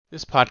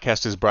This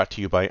podcast is brought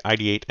to you by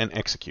Ideate and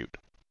Execute.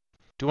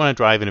 Do you want to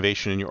drive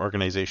innovation in your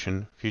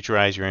organization,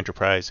 futurize your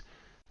enterprise,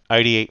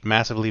 ideate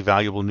massively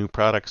valuable new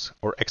products,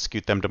 or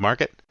execute them to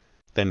market?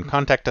 Then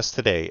contact us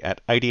today at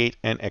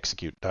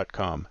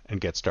ideateandexecute.com and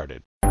get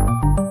started.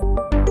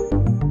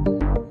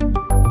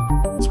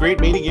 It's great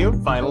meeting you,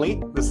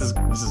 finally. This is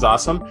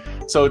awesome.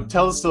 So why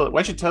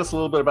don't you tell us a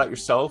little bit about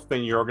yourself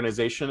and your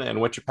organization and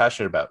what you're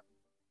passionate about?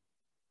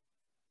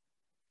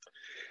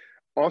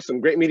 Awesome.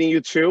 Great meeting you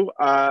too.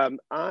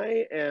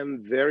 I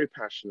am very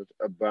passionate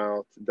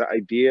about the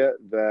idea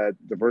that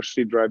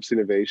diversity drives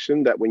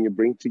innovation, that when you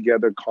bring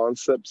together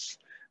concepts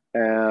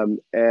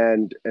and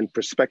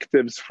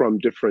perspectives from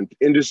different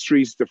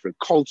industries, different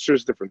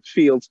cultures, different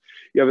fields,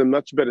 you have a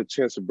much better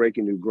chance of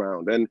breaking new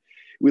ground. And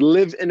we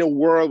live in a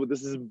world where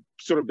this has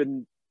sort of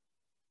been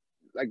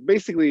like,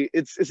 basically,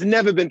 it's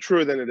never been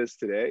truer than it is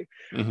today.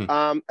 Mm-hmm.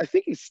 I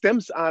think it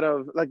stems out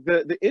of like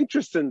the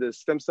interest in this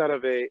stems out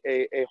of a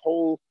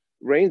whole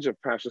range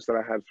of passions that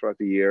I had throughout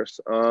the years.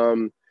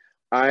 I'm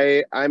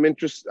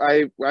interested.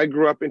 I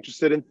grew up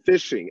interested in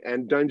fishing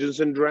and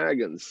Dungeons and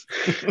Dragons,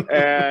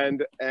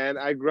 and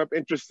I grew up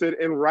interested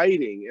in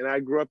writing, and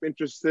I grew up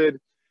interested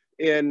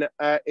in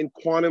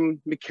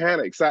quantum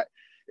mechanics.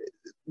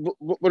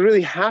 What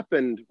really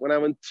happened when I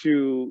went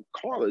to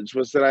college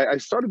was that I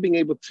started being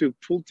able to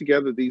pull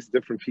together these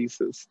different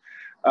pieces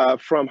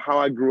from how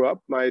I grew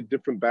up, my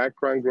different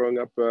background growing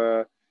up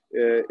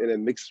in a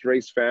mixed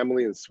race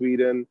family in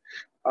Sweden.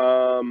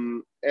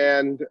 And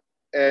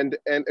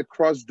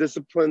across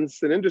disciplines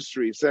and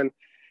industries.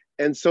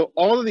 And so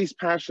all of these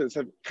passions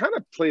have kind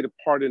of played a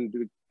part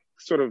in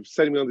sort of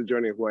setting me on the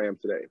journey of who I am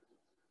today.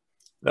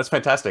 That's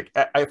fantastic.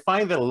 I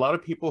find that a lot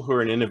of people who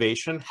are in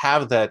innovation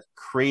have that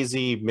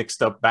crazy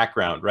mixed up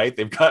background, right?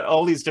 They've got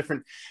all these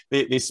different,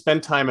 they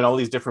spend time in all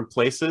these different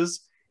places,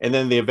 and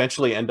then they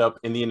eventually end up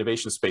in the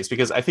innovation space,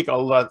 because I think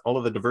all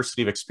of the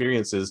diversity of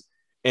experiences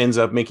ends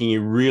up making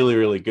you really,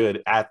 really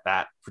good at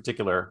that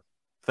particular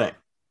thing.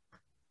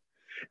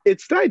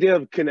 It's the idea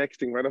of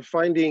connecting, right? Of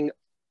finding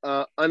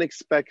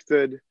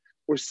unexpected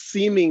or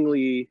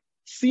seemingly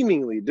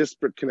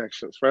disparate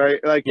connections, right?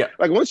 Like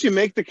once you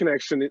make the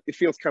connection, it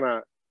feels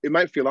it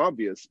might feel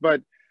obvious,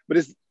 but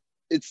it's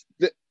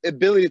the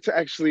ability to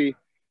actually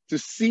to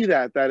see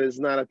that is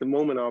not at the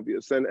moment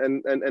obvious.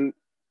 And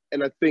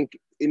I think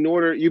in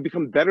order you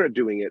become better at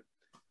doing it,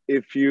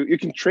 if you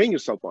can train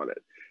yourself on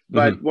it.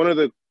 But mm-hmm. One of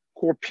the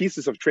core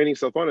pieces of training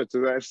yourself on it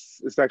is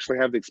to actually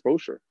have the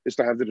exposure, is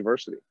to have the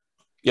diversity.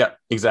 Yeah,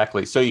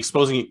 exactly. So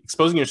exposing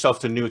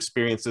yourself to new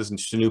experiences and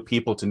to new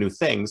people, to new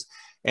things,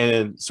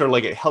 and sort of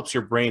like it helps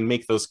your brain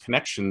make those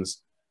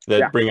connections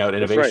that bring out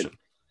innovation.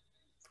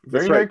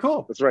 That's right. Very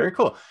cool. That's right. Very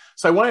cool.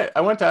 So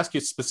I wanted to ask you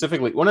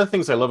specifically, one of the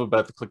things I love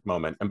about the Click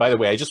Moment, and by the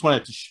way, I just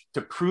wanted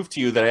to prove to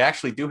you that I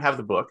actually do have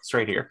the book. It's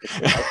right here.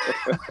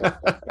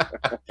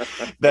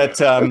 That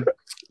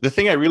the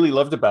thing I really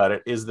loved about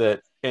it is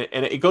that,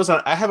 and it goes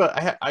on.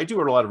 I do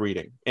a lot of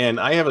reading, and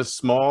I have a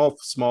small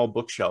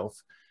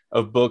bookshelf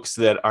of books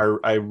that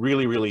I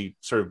really, really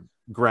sort of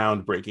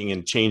groundbreaking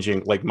and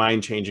changing, like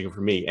mind changing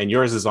for me. And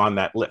yours is on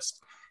that list.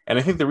 And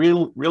I think the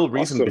real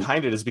reason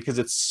behind it is because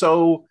it's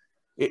so,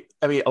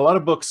 I mean, a lot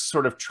of books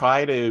sort of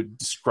try to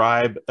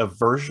describe a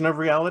version of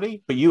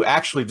reality, but you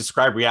actually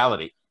describe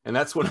reality. And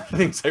that's one of the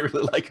things I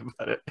really like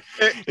about it.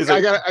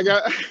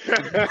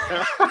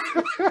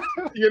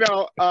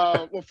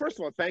 Well, first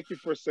of all, thank you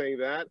for saying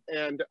that.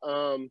 And,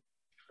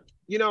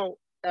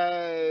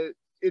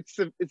 it's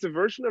a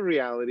version of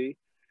reality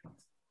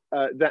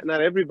that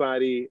not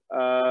everybody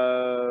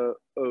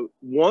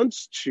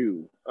wants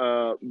to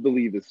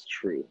believe is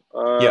true.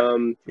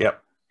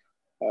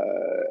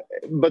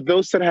 But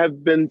those that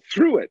have been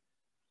through it,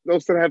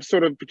 those that have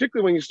sort of,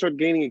 particularly when you start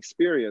gaining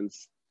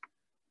experience,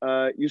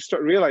 you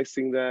start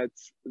realizing that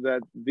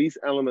these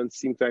elements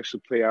seem to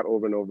actually play out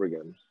over and over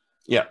again.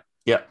 Yeah,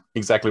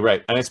 exactly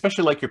right. And I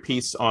especially like your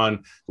piece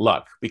on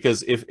luck,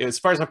 because as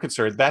far as I'm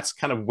concerned, that's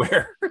kind of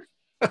where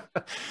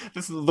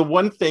this is the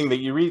one thing that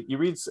you read.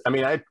 I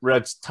mean, I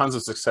read tons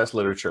of success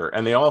literature,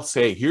 and they all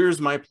say, "Here's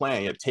my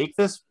plan.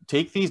 Do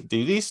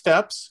these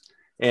steps,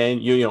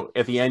 and you know,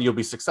 at the end you'll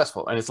be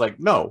successful." And it's like,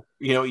 no,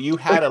 you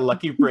had a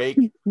lucky break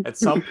at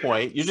some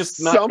point. You're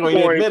just not going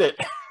to admit it.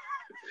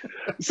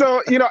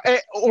 So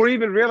or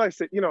even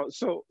realize it.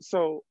 So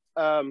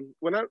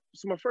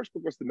my first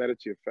book was The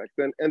Medici Effect,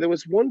 and there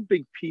was one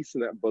big piece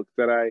in that book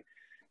that I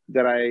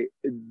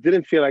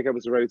didn't feel like I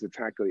was ready to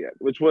tackle yet,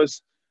 which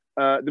was.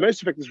 The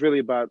Medici Effect is really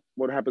about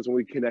what happens when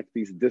we connect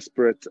these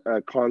disparate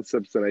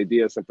concepts and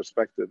ideas and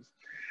perspectives.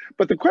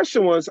 But the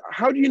question was,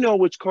 how do you know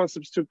which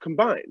concepts to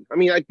combine? I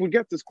mean, we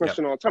get this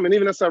question all the time. And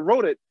even as I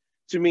wrote it,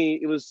 to me,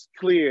 it was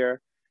clear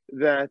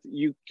that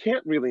you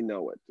can't really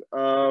know it.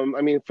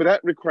 I mean, for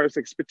that requires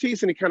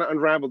expertise, and it kind of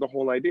unraveled the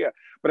whole idea.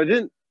 But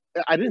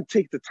I didn't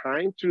take the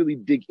time to really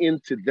dig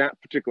into that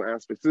particular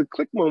aspect. So the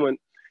Click Moment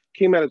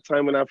came at a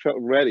time when I felt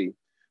ready.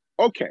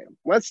 Okay,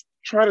 let's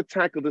try to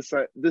tackle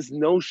this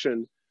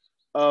notion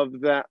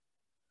of that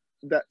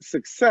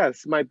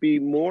success might be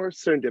more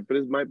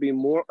serendipitous, might be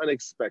more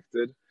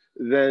unexpected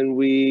than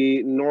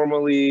we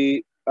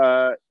normally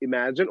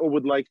imagine or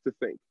would like to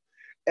think.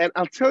 And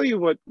I'll tell you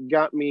what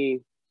got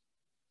me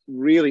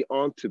really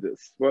onto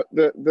this. Well,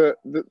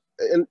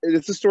 and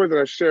it's a story that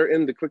I share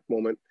in the click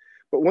moment.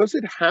 But once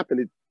it happened,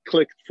 it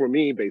clicked for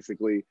me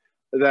basically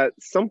that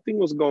something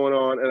was going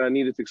on, and I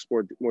needed to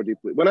explore more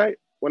deeply. When I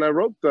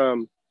wrote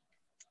the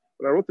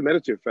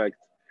Medici effect,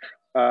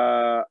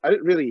 I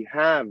didn't really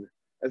have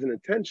as an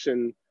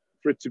intention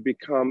for it to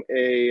become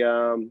a.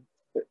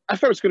 I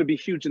thought it was going to be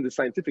huge in the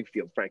scientific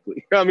field,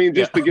 frankly. I mean,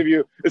 just to give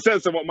you a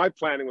sense of what my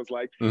planning was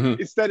like.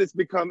 Instead, it's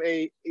become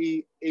a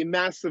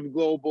massive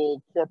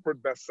global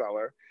corporate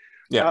bestseller.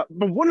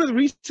 But one of the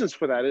reasons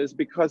for that is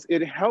because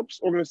it helps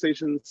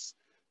organizations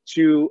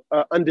to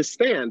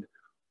understand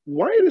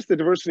why it is that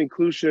diversity and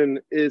inclusion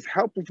is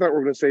helpful for that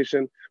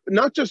organization, but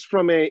not just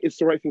from a it's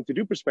the right thing to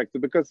do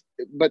perspective,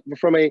 but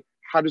from a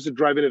how does it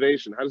drive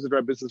innovation, how does it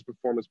drive business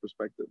performance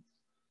perspective.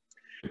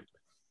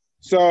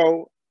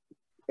 So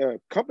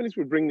companies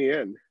would bring me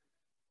in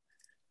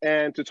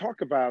and to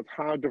talk about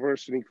how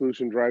diversity and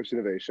inclusion drives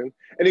innovation,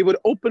 and it would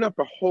open up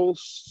a whole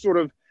sort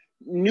of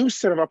new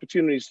set of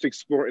opportunities to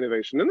explore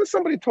innovation. And then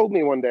somebody told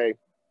me one day,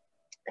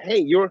 "Hey,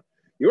 your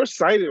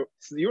side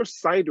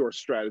door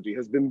strategy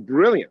has been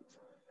brilliant."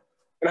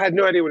 And I had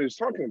no idea what he was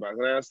talking about.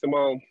 And I asked him,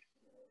 "Well,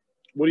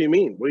 what do you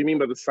mean? What do you mean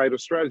by the side door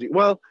strategy?"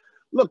 Well,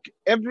 look,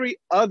 every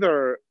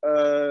other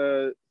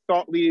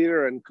thought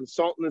leader and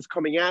consultant is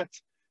coming at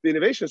the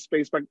innovation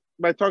space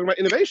by talking about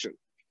innovation.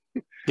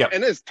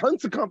 And there's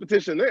tons of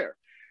competition there.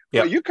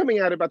 But you're coming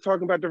at it by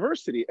talking about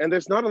diversity, and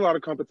there's not a lot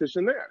of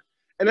competition there.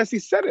 And as he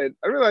said it,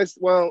 I realized,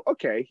 well,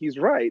 okay, he's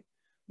right.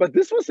 But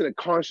this wasn't a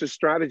conscious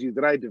strategy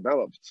that I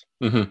developed.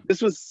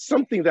 This was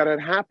something that had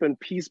happened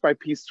piece by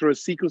piece through a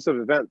sequence of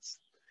events.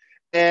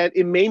 And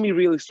it made me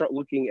really start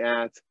looking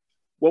at,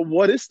 well,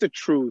 what is the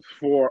truth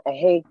for a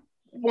whole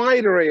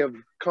wide array of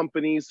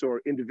companies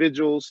or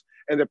individuals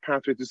and their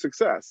pathway to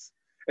success?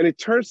 And it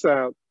turns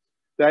out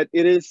that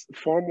it is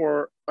far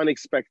more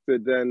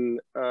unexpected than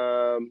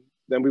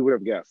we would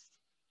have guessed.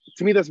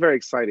 To me, that's very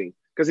exciting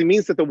because it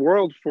means that the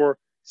world for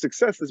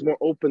success is more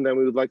open than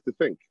we would like to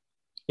think.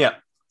 Yeah.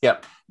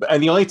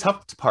 And the only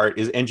tough part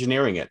is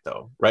engineering it,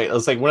 though, right?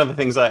 It's like one of the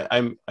things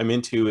I'm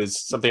into is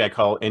something I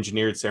call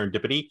engineered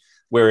serendipity.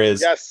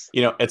 Whereas,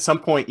 at some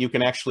point you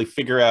can actually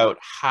figure out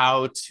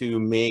how to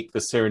make the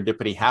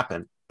serendipity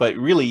happen. But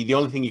really, the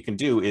only thing you can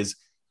do is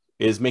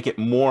make it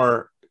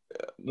more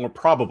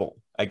probable,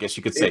 I guess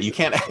you could say. You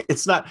can't.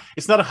 It's not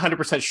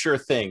 100% sure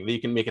thing that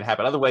you can make it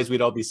happen. Otherwise,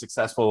 we'd all be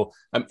succall.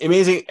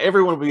 Amazing.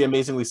 Everyone would be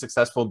amazingly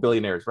successful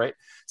billionaires, right?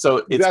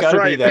 So it's got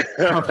to be that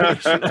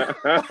combination.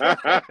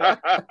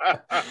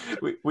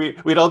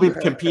 We'd all be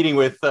competing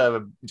with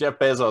Jeff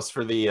Bezos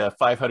for the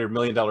 $500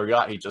 million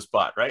yacht he just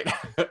bought, right?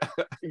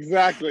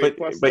 Exactly.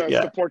 Plus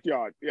the support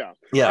yacht. Yeah.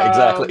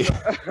 Exactly.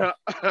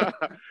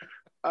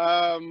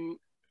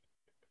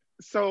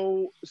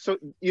 So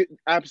you're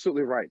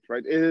absolutely right.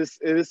 It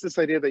is this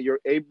idea that you're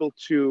able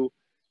to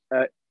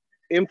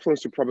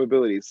influence the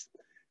probabilities,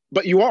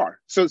 but you are.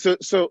 So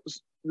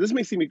this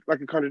may seem like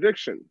a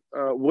contradiction.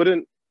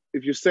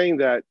 If you're saying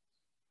that,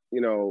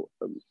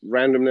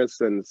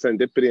 randomness and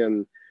serendipity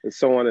and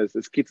so on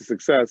is key to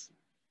success,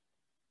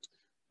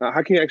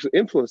 how can you actually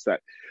influence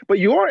that? But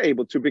you are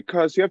able to,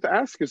 because you have to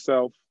ask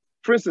yourself,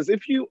 for instance,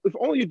 if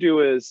all you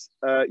do is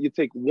you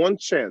take one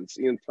chance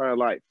in your entire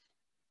life,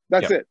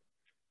 that's it.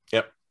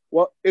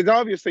 Well, it's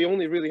obvious they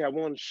only really have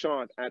one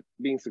shot at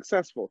being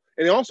successful.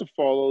 And it also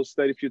follows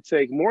that if you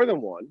take more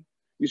than one,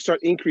 you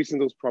start increasing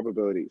those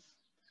probabilities.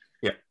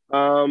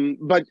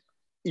 But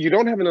you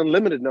don't have an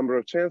unlimited number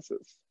of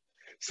chances.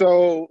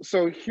 So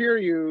here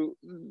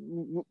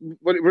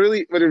what it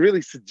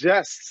really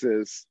suggests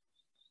is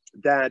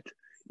that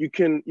you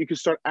can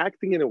start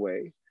acting in a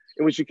way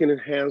in which you can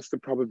enhance the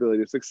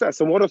probability of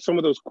success. And what are some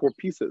of those core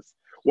pieces?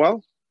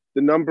 Well,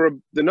 the number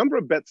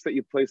of bets that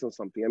you place on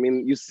something. I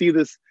mean, you see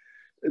this.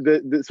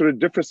 The sort of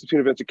difference between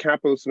a venture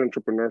capitalist and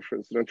entrepreneur. For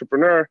instance, an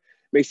entrepreneur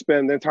may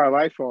spend their entire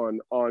life on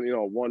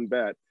one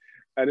bet,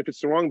 and if it's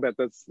the wrong bet,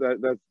 that's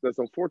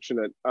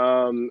unfortunate.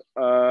 A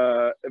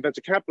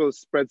venture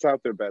capitalist spreads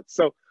out their bets,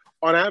 so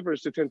on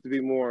average, they tend to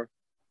be more.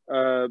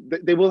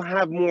 They will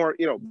have more,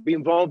 be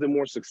involved in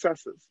more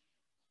successes.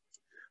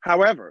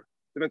 However,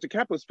 the venture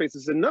capitalist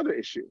faces another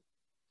issue,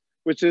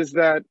 which is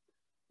that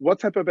what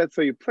type of bets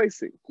are you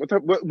placing? What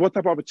type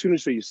of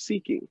opportunities are you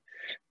seeking?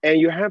 And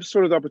you have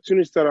sort of the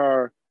opportunities that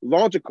are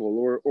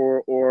logical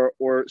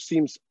or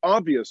seems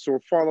obvious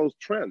or follows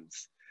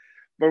trends.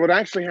 But what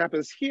actually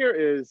happens here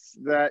is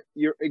that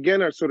you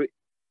again are sort of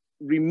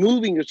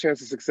removing your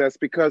chance of success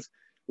because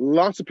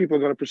lots of people are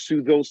going to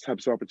pursue those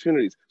types of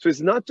opportunities. So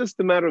it's not just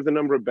a matter of the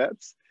number of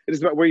bets; it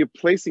is about where you're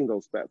placing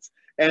those bets.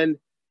 And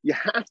you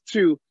have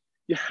to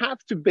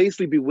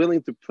basically be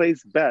willing to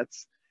place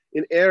bets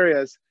in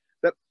areas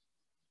that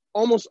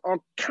almost are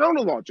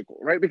counter-logical,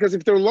 right? Because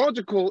if they're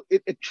logical,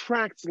 it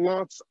attracts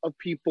lots of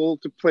people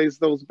to place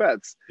those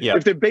bets.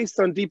 If they're based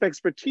on deep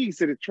expertise,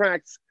 it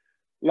attracts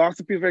lots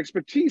of people with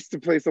expertise to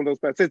place on those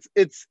bets.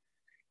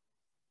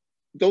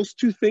 those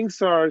two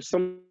things are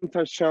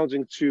sometimes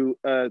challenging to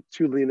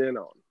lean in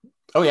on.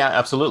 Oh yeah,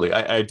 absolutely.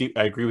 I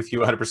agree with you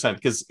 100%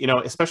 because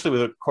especially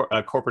with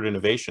corporate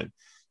innovation,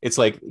 it's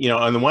like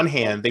on the one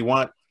hand they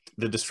want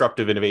the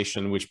disruptive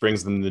innovation which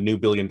brings them the new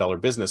billion-dollar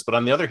business, but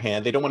on the other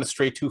hand they don't want to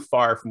stray too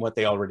far from what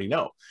they already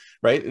know,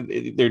 right?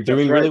 They're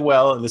doing really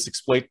well in this this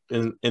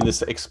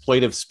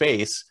exploitive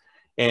space,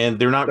 and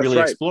they're not really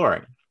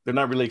exploring. They're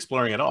not really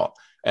exploring at all,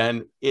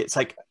 and it's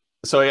like.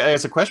 So I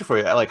guess a question for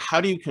you, like,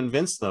 how do you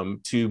convince them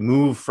to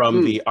move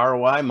from the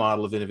ROI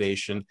model of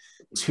innovation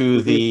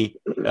to the,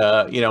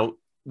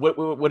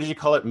 what did you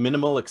call it?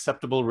 Minimal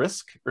acceptable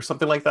risk or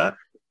something like that?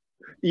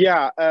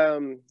 Yeah.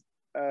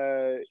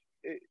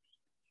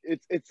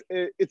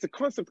 It's a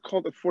concept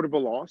called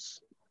affordable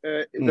loss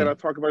that I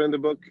talk about in the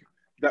book.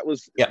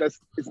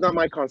 It's not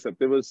my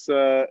concept. It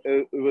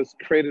was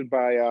created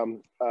by a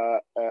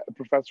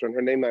professor, and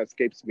her name now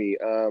escapes me.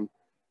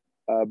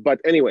 But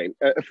anyway,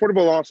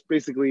 affordable loss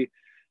basically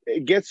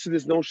it gets to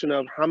this notion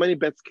of how many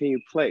bets can you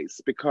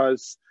place,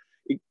 because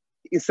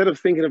instead of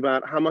thinking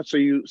about how much are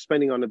you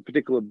spending on a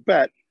particular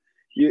bet,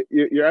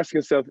 you're asking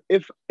yourself,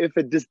 if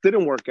it just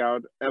didn't work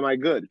out, am I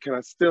good? Can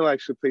I still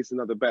actually place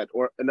another bet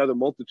or another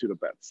multitude of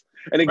bets?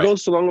 And it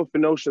goes along with the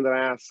notion that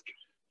I ask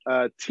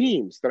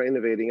teams that are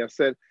innovating. I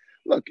said,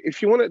 look,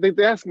 if you want to,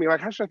 they ask me,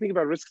 like, how should I think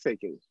about risk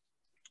taking?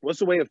 What's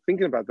the way of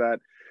thinking about that?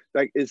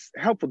 Like, is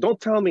helpful.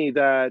 Don't tell me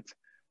that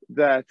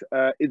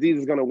it either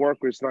is going to work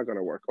or it's not going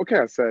to work. Okay,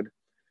 I said,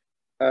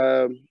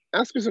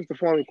 ask yourself the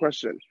following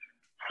question: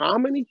 how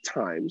many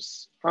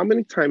times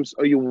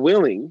are you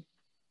willing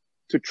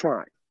to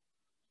try?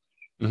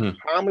 Mm-hmm.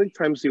 How many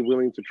times are you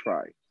willing to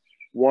try?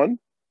 1,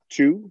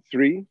 2,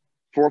 3,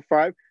 4,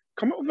 5.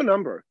 Come up with a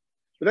number.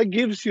 But that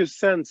gives you a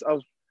sense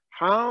of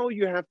how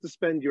you have to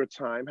spend your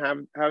time, how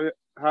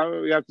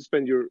you have to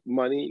spend your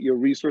money, your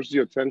resources,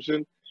 your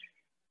attention,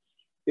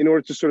 in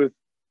order to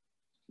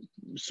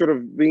sort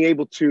of being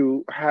able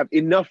to have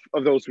enough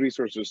of those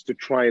resources to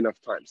try enough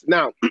times.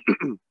 Now,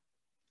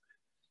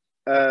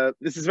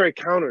 this is very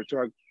counter to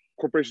how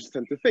corporations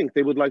tend to think.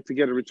 They would like to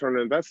get a return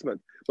on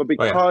investment, but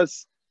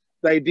because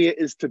the idea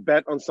is to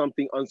bet on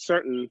something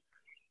uncertain,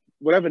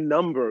 whatever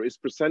number is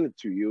presented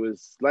to you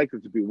is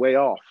likely to be way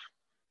off.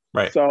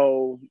 Right.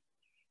 So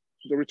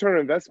the return on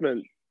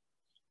investment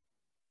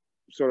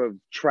sort of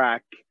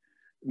track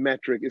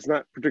metric is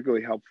not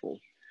particularly helpful.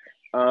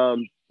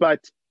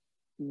 But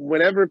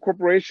whenever a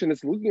corporation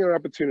is looking at an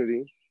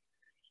opportunity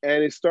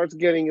and it starts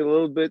getting a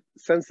little bit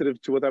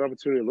sensitive to what that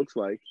opportunity looks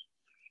like,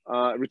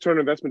 return on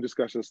investment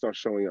discussions start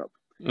showing up.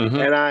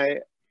 Mm-hmm.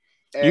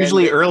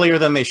 Usually earlier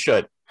than they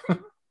should.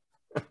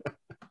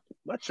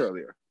 Much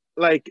earlier.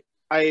 Like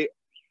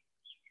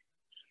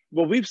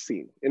what we've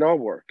seen in our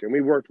work, and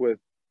we worked with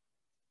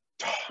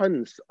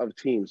tons of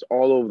teams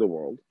all over the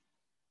world,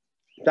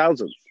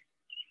 thousands,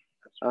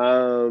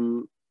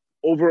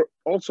 over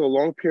also a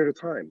long period of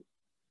time.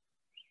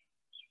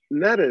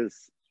 And that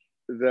is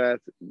that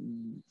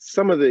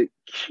some of the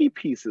key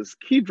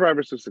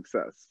drivers of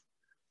success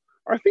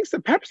are things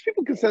that perhaps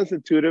people can sense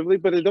intuitively,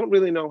 but they don't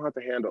really know how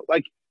to handle.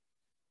 Like,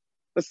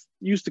 let's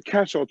use the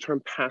catch-all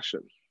term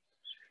passion.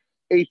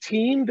 A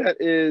team that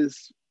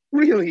is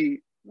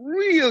really,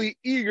 really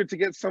eager to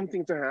get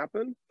something to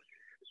happen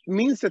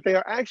means that they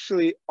are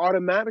actually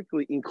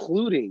automatically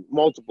including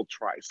multiple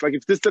tries. Like,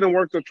 if this didn't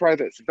work, they'll try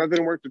this. If that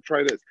didn't work, they'll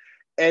try this.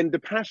 And the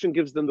passion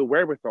gives them the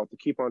wherewithal to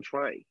keep on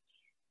trying.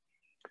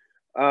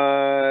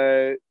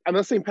 I'm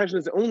not saying passion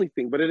is the only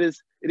thing, but it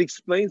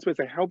explains what's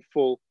a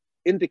helpful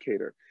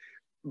indicator.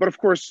 But of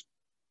course,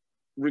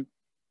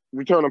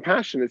 return on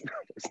passion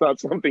it's not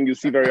something you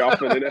see very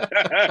often in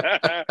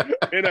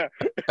a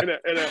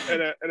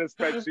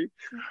spreadsheet.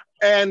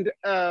 And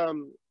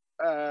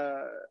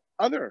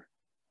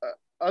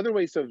other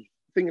ways of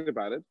thinking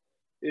about it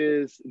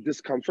is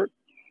discomfort.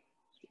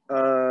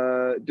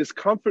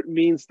 Discomfort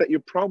means that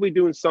you're probably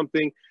doing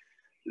something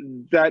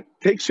that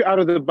takes you out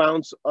of the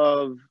bounds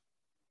of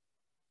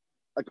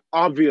like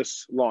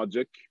obvious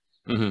logic,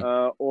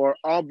 or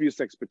obvious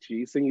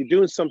expertise, and you're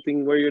doing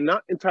something where you're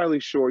not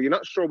entirely sure. You're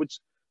not sure which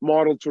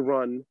model to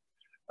run.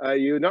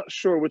 You're not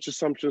sure which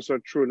assumptions are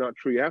true or not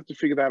true. You have to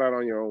figure that out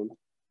on your own.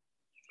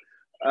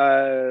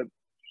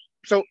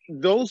 So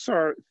those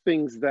are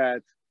things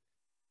that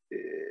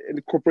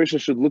the corporation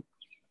should look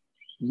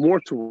more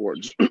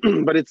towards,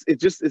 but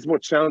it's more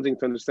challenging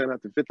to understand how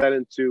to fit that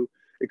into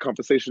a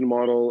compensation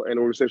model and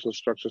organizational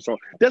structure. So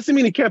doesn't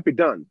mean it can't be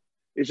done.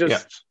 It's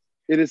just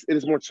it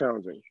is more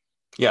challenging.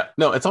 Yeah,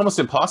 no, it's almost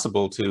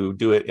impossible to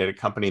do it at a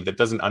company that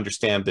doesn't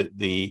understand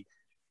the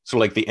sort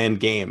of like the end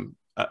game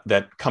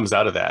that comes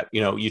out of that.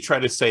 You try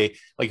to say,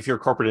 like, if you're a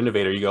corporate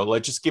innovator, you go, well,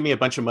 just give me a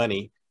bunch of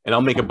money and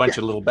I'll make a bunch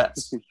of little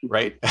bets,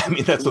 right? I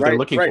mean, that's what they're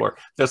looking for.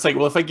 That's like,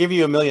 well, if I give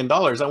you $1 million, I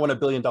want $1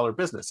 billion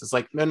business. It's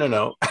like,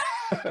 no.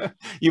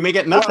 You may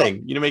get nothing.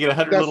 Well, you may get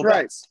 100 little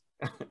bets.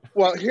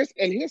 Well, here's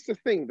the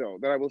thing, though,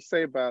 that I will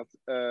say about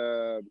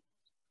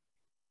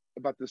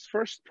this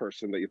first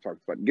person that you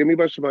talked about. Give me a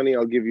bunch of money,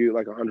 I'll give you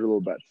like 100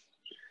 little bets.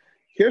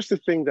 Here's the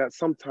thing that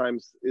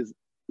sometimes is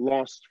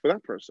lost for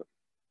that person.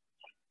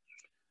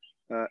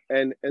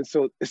 And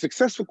so a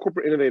successful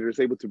corporate innovator is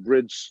able to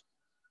bridge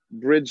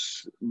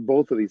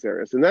both of these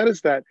areas. And that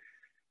is that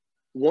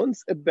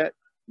once a bet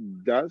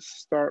does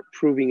start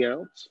proving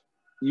out,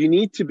 you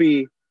need to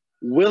be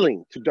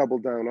willing to double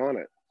down on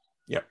it.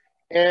 Yeah.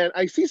 And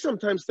I see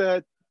sometimes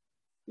that,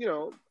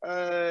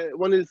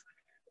 one is,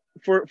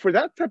 for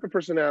that type of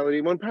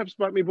personality, one perhaps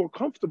might be more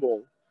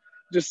comfortable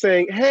just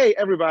saying, hey,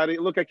 everybody,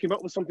 look, I came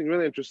up with something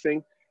really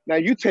interesting. Now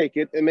you take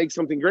it and make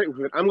something great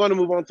with it. I'm going to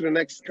move on to the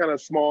next kind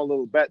of small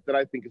little bet that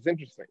I think is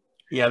interesting.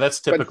 Yeah, that's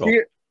typical. But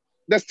here,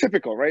 that's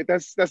typical, right?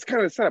 That's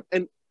kind of the setup.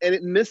 And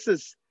it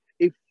misses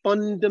a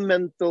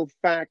fundamental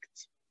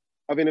fact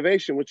of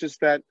innovation, which is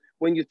that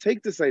when you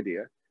take this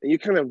idea and you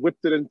kind of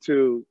whipped it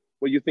into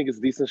what you think is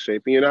decent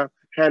shape and you now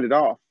hand it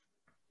off,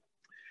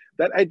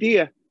 that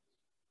idea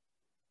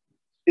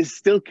is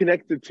still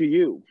connected to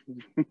you.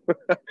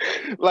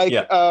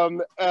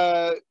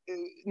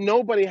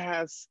 Nobody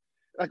has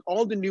like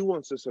all the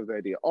nuances of the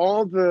idea,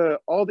 all the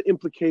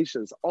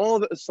implications, all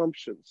the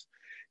assumptions.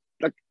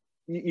 Like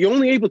you're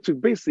only able to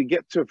basically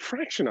get to a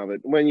fraction of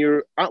it when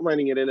you're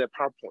outlining it in a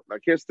PowerPoint.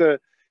 Like here's the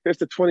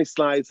 20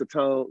 slides that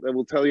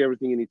will tell you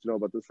everything you need to know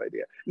about this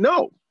idea.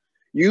 No,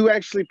 you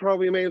actually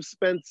probably may have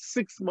spent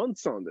 6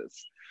 months on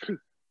this.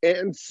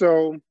 And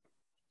so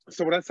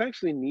what's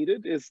actually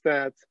needed is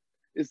that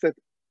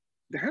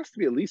there has to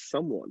be at least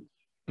someone,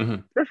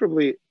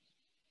 preferably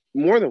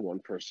more than one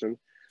person,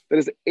 that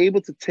is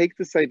able to take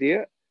this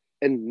idea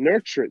and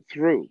nurture it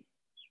through.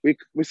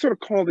 We sort of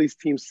call these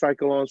teams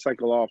cycle on,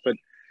 cycle off. But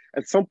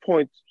at some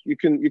point, you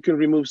can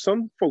remove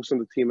some folks on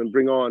the team and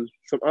bring on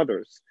some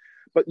others.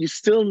 But you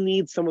still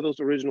need some of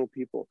those original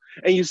people.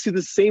 And you see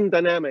the same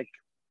dynamic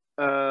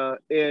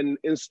in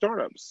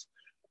startups.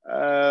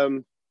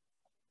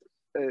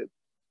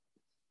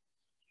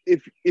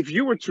 If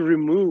you were to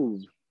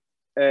remove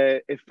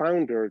a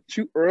founder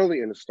too early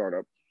in a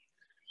startup,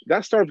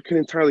 that startup can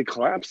entirely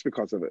collapse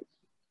because of it.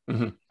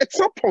 At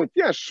some point,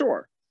 yeah,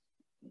 sure.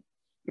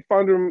 The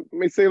founder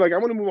may say, like, I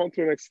want to move on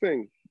to the next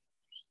thing.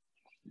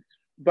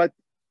 But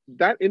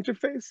that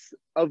interface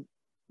of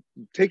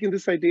taking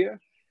this idea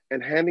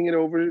and handing it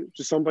over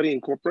to somebody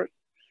in corporate,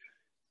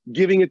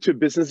 giving it to a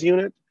business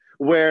unit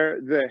where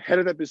the head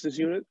of that business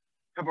unit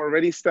have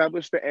already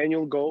established the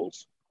annual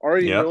goals,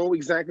 already know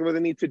exactly what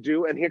they need to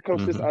do, and here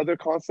comes this other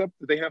concept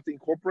that they have to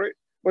incorporate.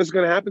 What's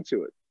going to happen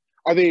to it?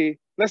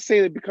 Let's say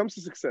it becomes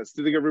a success.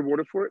 Do they get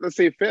rewarded for it? Let's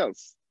say it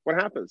fails. What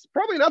happens?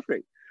 Probably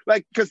nothing.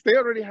 Like, because they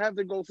already have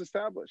their goals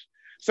established.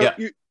 So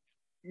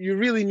you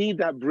really need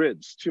that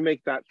bridge to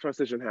make that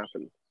transition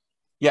happen.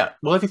 Yeah.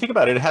 Well, if you think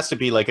about it, it has to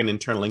be like an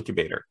internal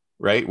incubator,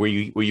 right? Where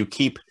you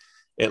keep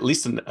at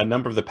least a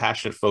number of the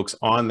passionate folks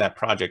on that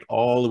project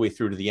all the way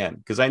through to the end.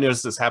 Because I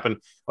noticed this happen.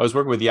 I was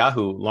working with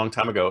Yahoo a long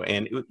time ago,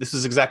 and this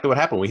is exactly what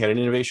happened. We had an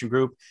innovation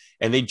group,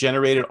 and they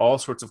generated all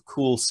sorts of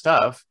cool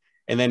stuff.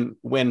 And then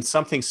when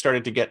something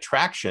started to get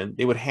traction,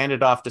 they would hand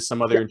it off to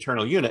some other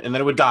internal unit, and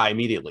then it would die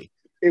immediately.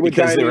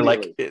 Because they were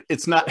like,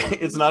 it's not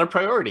a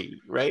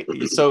priority, right?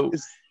 So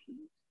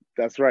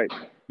that's right.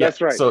 That's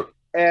right. So,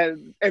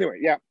 and anyway,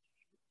 yeah.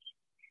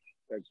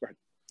 Go ahead.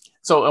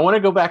 So I want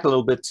to go back a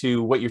little bit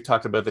to what you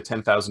talked about, the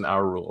 10,000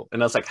 hour rule.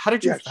 And I was like, how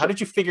did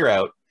you figure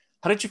out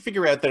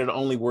that it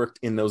only worked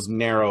in those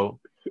narrow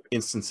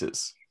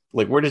instances?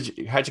 Like,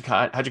 how'd you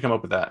come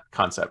up with that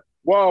concept?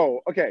 Whoa.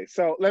 Okay.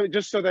 So let me,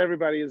 just so that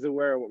everybody is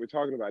aware of what we're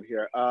talking about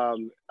here.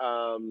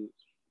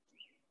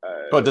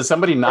 Does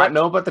somebody not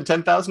know about the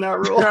 10,000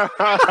 hour rule?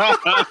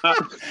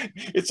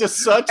 It's just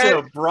such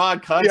a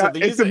broad concept.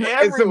 Yeah, it's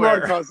a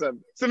broad concept.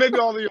 So maybe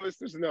all of your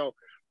listeners know.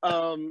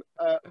 And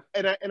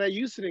I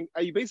used it.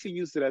 I basically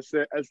used it as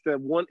the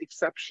one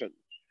exception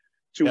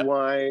to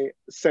why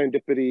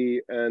serendipity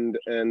and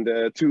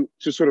to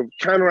sort of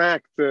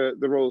counteract the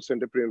role of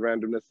serendipity and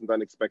randomness and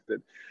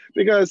unexpected,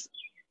 because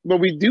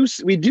we do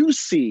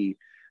see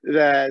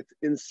that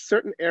in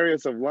certain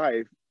areas of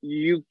life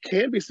you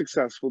can be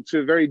successful to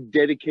a very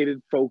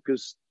dedicated,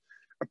 focused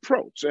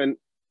approach, and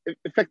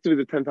effectively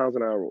the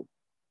 10,000 hour rule.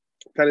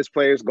 Tennis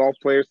players, golf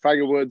players,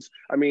 Tiger Woods.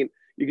 I mean,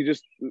 you could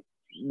just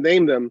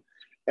name them.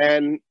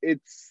 And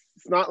it's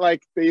not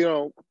like they,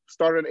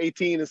 started at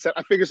 18 and said,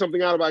 I figured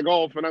something out about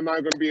golf and I'm not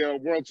going to be a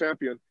world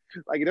champion.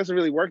 Like, it doesn't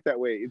really work that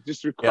way. It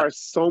just requires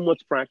so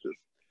much practice.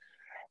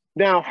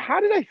 Now, how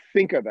did I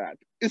think of that?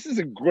 This is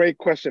a great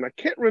question. I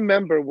can't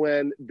remember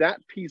when that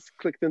piece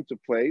clicked into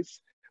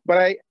place,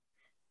 but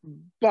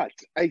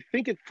I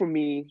think for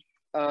me,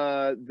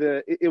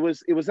 it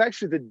was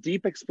actually the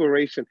deep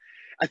exploration.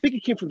 I think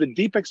it came from the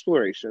deep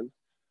exploration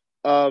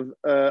of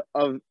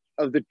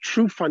the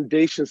true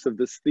foundations of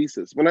this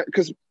thesis.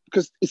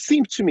 Because it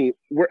seemed to me,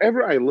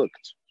 wherever I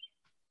looked,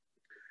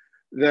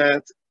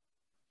 that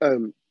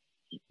the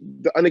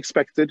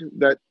unexpected,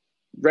 that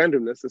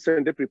randomness, the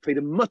serendipity played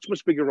a much,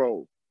 much bigger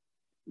role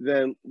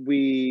than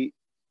we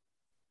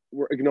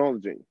were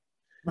acknowledging.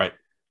 Right.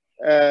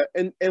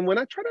 And when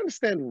I try to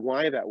understand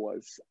why that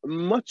was,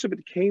 much of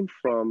it came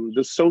from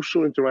the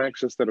social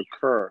interactions that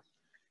occur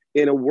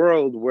in a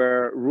world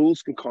where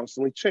rules can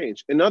constantly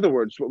change. In other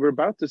words, what we're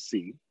about to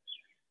see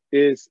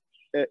is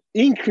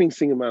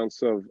increasing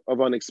amounts of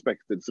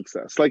unexpected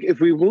success. Like if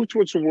we move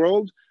towards a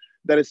world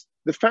that is,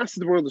 the faster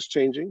the world is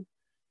changing,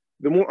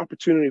 the more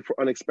opportunity for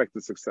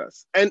unexpected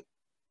success. And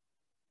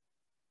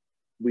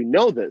we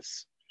know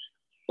this.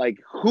 Like,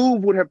 who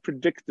would have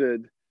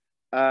predicted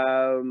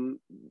how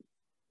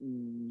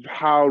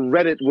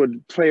Reddit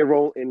would play a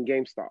role in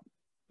GameStop?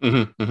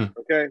 Mm-hmm, mm-hmm.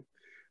 Okay.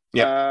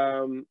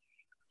 Yeah.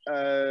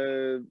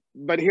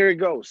 But here it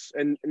goes.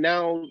 And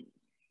now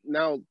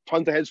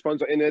tons of hedge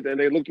funds are in it, and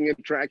they're looking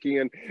at tracking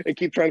and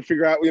keep trying to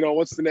figure out, you know,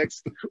 what's the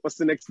next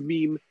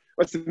meme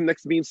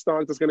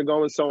stock that's going to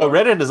go, and so on.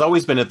 Reddit has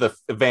always been at the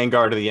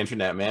vanguard of the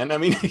internet, man. I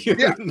mean,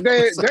 yeah,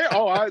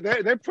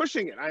 they're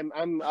pushing it.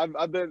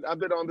 I've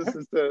been on this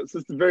since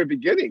the very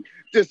beginning,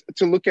 just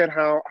to look at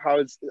how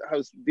it's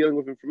dealing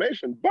with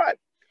information. But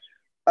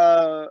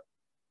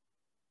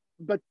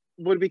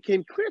what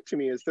became clear to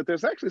me is that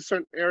there's actually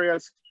certain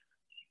areas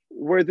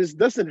where this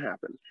doesn't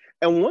happen.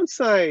 And once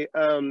I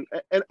believe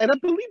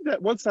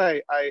that once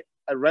I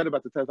read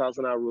about the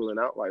 10,000-hour rule in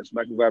Outliers,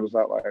 back in Glaber's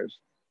Outliers,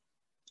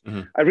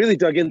 mm-hmm. I really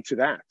dug into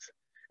that.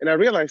 And I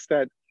realized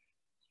that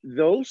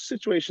those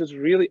situations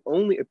really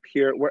only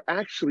appear where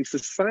actually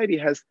society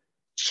has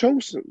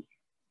chosen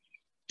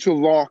to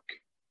lock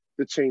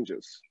the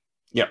changes.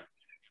 Yeah.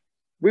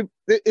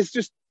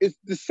 It's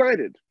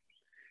decided.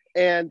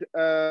 And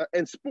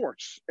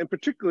sports, and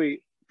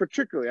particularly, I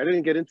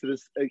didn't get into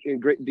this in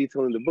great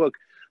detail in the book,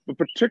 but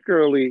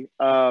particularly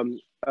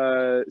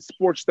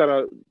sports that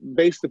are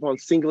based upon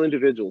single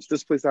individuals.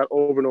 This plays out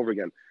over and over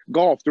again.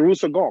 Golf, the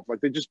rules of golf,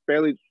 like they just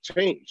barely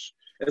change.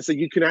 And so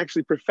you can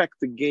actually perfect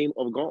the game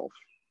of golf.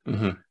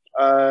 Mm-hmm.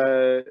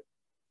 But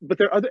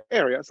there are other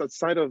areas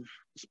outside of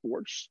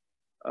sports,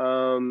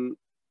 playing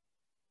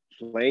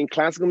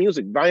classical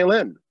music,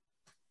 violin,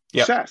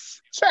 yep.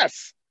 chess.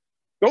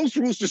 Those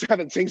rules just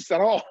haven't changed at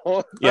all.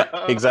 Yeah,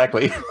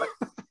 exactly.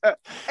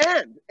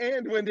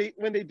 And when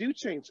they do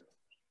change,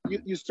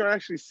 you start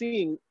actually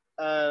seeing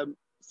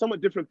somewhat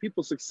different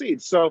people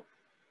succeed. So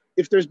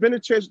if there's been a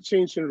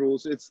change in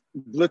rules, it's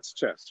blitz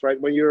chess, right?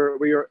 When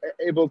you're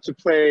able to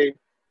play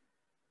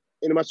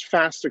in a much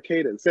faster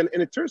cadence. And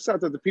it turns out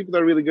that the people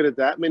that are really good at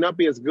that may not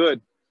be as good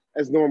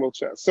as normal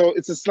chess. So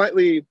it's a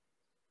slightly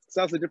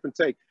different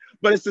take.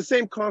 But it's the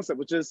same concept,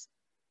 which is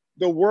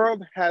the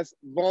world has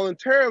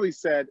voluntarily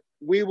said,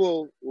 we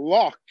will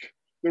lock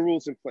the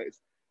rules in place.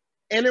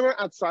 Anywhere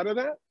outside of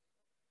that,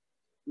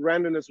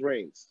 randomness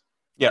reigns.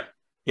 Yeah.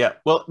 Yeah.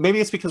 Well, maybe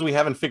it's because we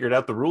haven't figured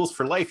out the rules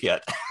for life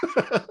yet.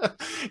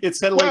 It's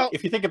kind of like,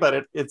 if you think about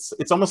it,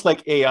 it's almost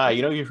like AI.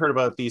 You know, you've heard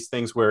about these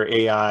things where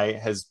AI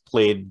has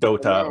played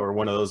Dota or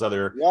one of those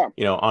other,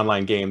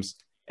 online games.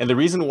 And the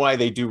reason why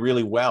they do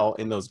really well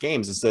in those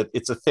games is that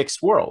it's a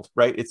fixed world,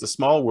 right? It's a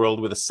small world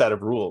with a set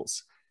of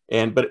rules.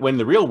 But when in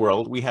the real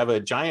world, we have a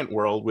giant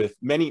world with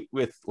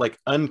like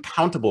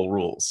uncountable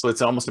rules. So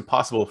it's almost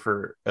impossible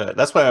for,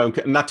 that's why I'm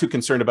not too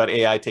concerned about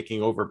AI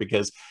taking over,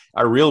 because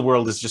our real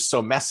world is just so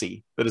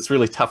messy that it's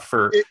really tough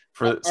for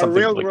something. Our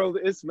real world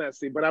is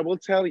messy, but I will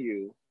tell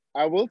you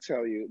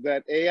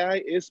that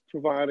AI is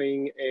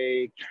providing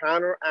a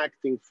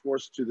counteracting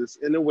force to this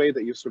in a way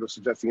that you're sort of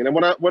suggesting. And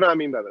what do I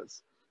mean by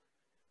this?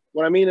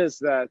 What I mean is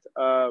that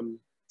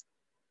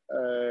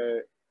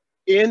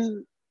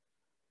in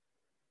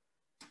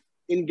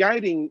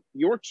guiding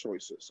your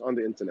choices on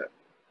the internet,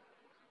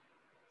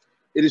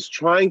 it is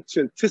trying to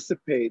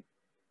anticipate,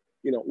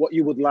 what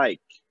you would like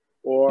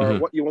or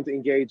what you want to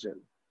engage in.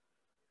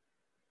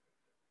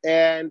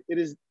 And it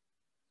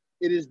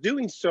is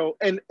doing so.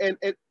 And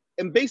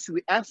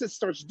basically, as it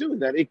starts doing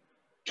that, it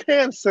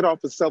can set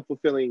off a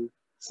self-fulfilling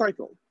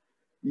cycle.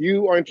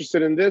 You are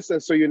interested in this,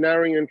 and so you're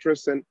narrowing your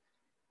interest,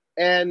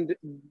 and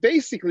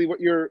basically what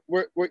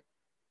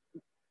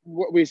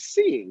we're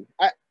seeing.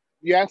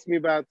 You asked me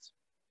about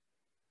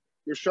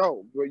your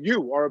show, what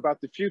you are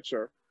about the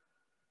future.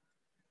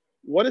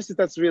 What is it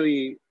that's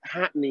really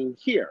happening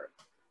here?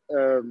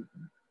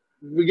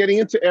 We're getting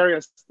into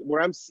areas where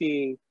I'm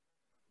seeing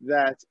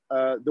that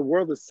the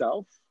world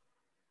itself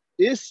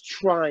is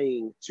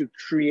trying to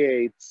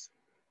create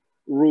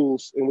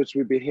rules in which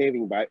we're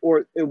behaving by,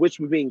 or in which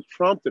we're being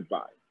prompted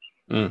by.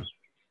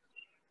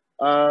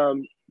 Are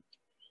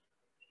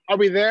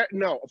we there?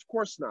 No, of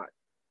course not.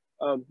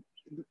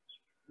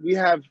 We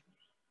have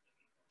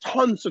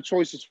tons of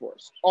choices for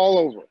us all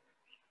over,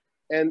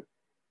 and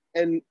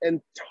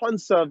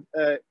tons of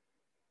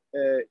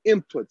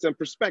inputs and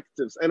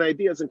perspectives and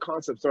ideas and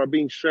concepts that are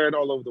being shared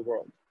all over the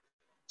world.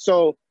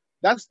 So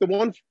that's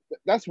one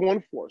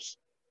force,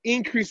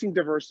 increasing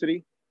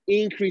diversity,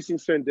 increasing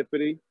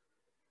serendipity.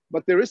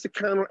 But there is a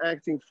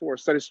counteracting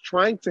force that is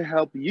trying to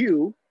help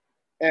you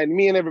and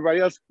me and everybody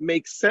else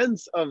make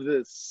sense of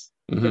this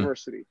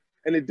diversity.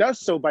 And it does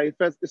so by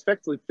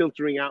effectively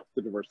filtering out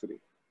the diversity.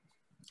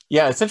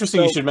 Yeah, it's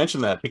interesting you should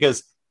mention that,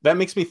 because that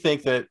makes me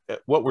think that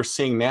what we're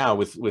seeing now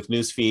with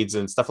news feeds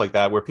and stuff like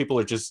that, where people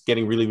are just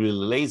getting really, really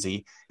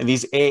lazy, and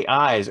these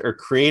AIs are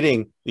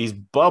creating these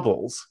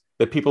bubbles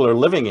that people are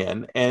living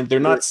in, and they're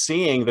not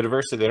seeing the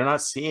diversity. They're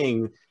not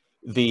seeing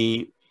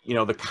the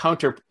the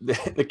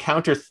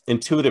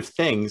counterintuitive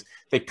things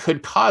that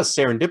could cause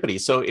serendipity.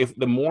 So if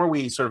the more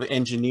we sort of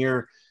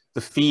engineer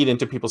the feed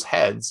into people's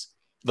heads,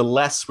 the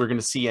less we're going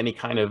to see any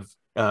kind of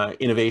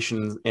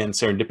innovation and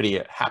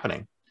serendipity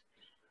happening.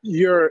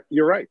 You're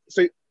right.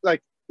 So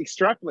like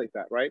extrapolate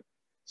that, right?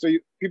 So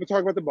people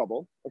talk about the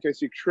bubble. Okay,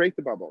 so you create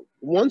the bubble.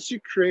 Once you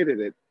created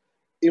it,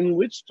 in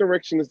which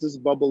direction is this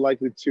bubble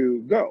likely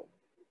to go?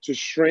 To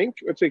shrink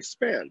or to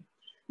expand?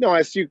 No,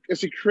 as you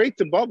create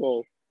the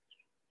bubble,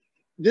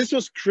 this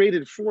was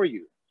created for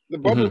you. The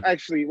bubble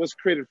actually was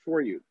created for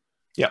you.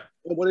 Yeah.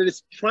 And what it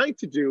is trying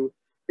to do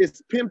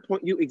is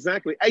pinpoint you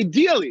exactly,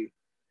 ideally,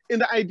 in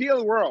the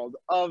ideal world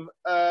of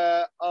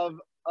the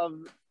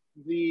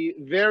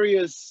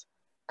various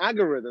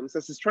algorithms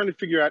that it's trying to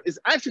figure out, is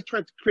actually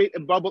trying to create a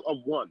bubble of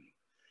one.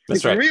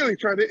 That's right. Really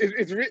trying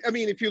to, I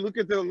mean, if you look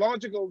at the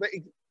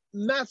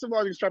massive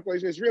logical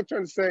extrapolation, it's really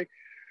trying to say,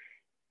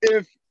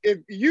 if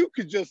you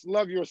could just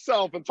love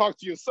yourself and talk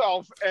to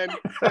yourself and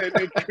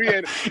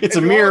create, it's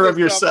a mirror of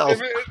yourself.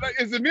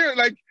 It's a mirror,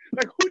 like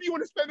who do you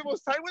want to spend the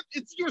most time with?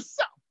 It's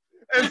yourself.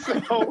 And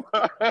so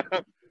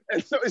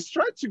and so it's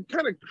trying to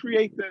kind of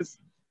create this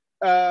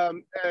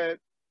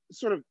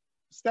sort of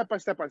step by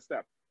step.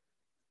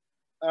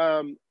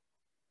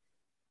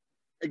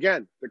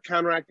 Again, the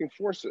counteracting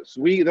forces.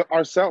 We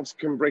ourselves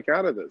can break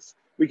out of this.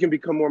 We can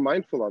become more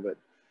mindful of it.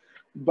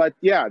 But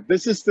yeah,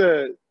 this is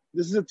a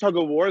tug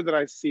of war that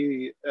I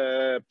see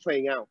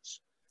playing out,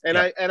 and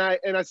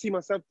I see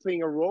myself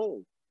playing a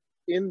role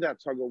in that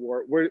tug of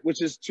war,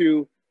 which is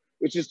to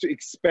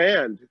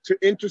expand, to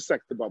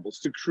intersect the bubbles,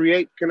 to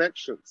create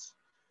connections,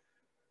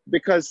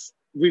 because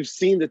we've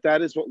seen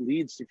that is what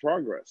leads to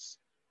progress.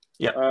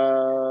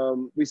 Yeah,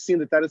 we've seen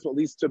that is what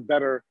leads to a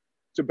better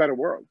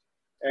world,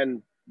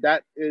 and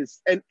that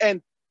is and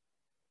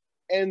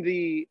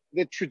the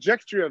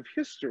trajectory of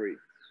history.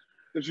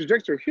 The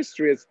trajectory of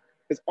history has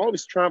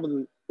always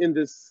traveled in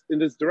this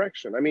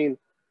direction. I mean,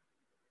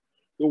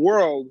 the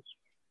world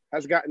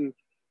has gotten,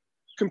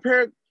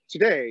 compared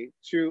today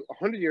to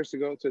 100 years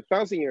ago, to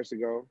 1,000 years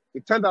ago,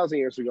 to 10,000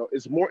 years ago,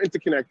 is more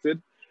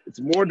interconnected. It's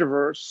more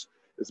diverse.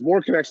 There's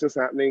more connections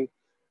happening.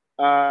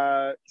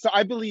 So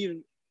I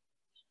believe,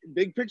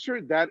 big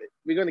picture, that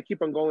we're going to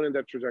keep on going in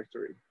that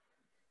trajectory.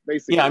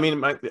 Basically. Yeah, I mean,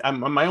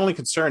 my only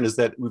concern is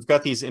that we've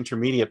got these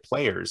intermediate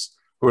players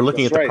who are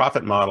looking at the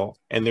profit model,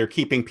 and they're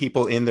keeping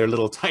people in their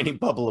little tiny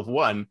bubble of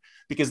one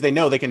because they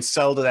know they can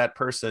sell to that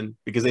person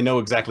because they know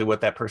exactly what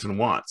that person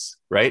wants,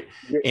 right?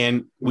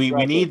 And we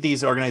need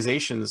these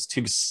organizations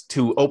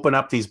to open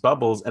up these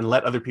bubbles and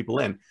let other people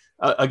in.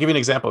 I'll give you an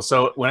example.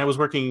 So when I was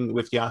working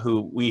with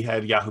Yahoo, we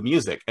had Yahoo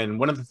Music, and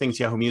one of the things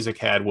Yahoo Music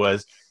had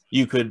was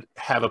you could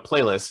have a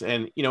playlist,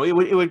 and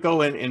it would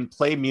go in and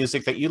play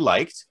music that you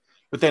liked,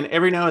 but then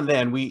every now and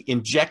then we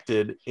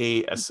injected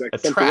a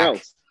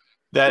track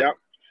that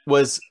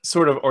was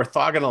sort of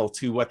orthogonal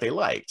to what they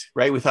liked,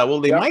 right? We thought,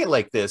 well, they might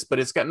like this, but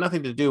it's got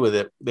nothing to do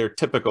with their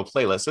typical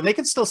playlist, and they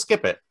can still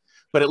skip it,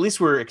 but at least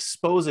we're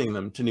exposing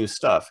them to new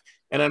stuff.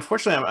 And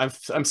unfortunately,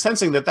 I'm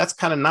sensing that that's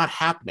kind of not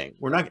happening.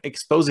 We're not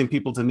exposing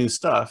people to new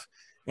stuff,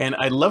 and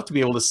I'd love to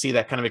be able to see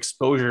that kind of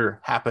exposure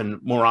happen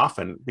more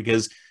often,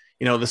 because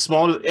the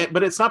small,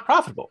 but it's not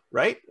profitable,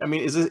 right? I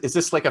mean, is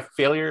this like a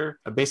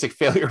basic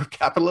failure of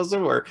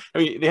capitalism? Or, I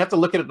mean, they have to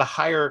look at it the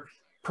higher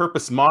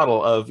purpose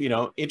model of,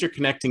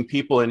 interconnecting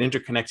people and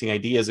interconnecting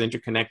ideas,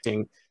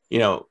 interconnecting,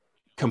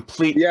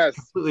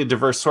 completely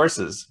diverse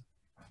sources.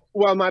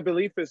 Well, my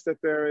belief is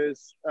that there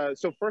is,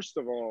 so first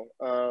of all,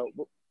 I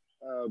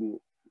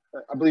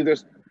believe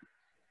there's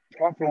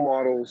profitable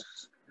models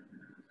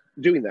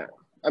doing that.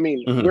 I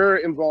mean, we're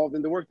involved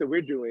in the work that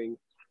we're doing.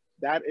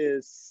 That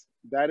is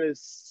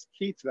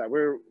key to that.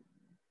 We're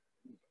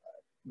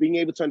being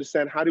able to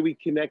understand, how do we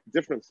connect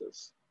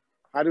differences?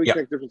 How do we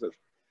connect differences?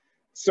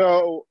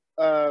 So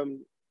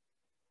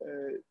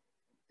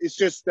it's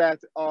just that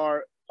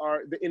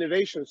the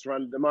innovations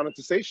around the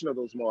monetization of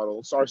those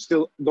models are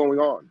still going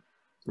on.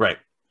 Right.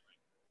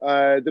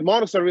 The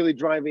models are really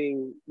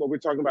driving what we're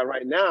talking about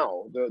right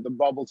now. The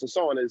bubbles and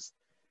so on is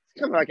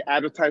kind of like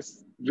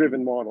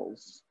advertise-driven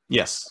models.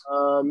 Yes.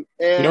 And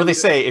what they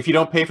say: if you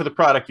don't pay for the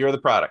product, you're the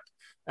product.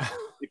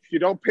 If you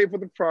don't pay for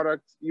the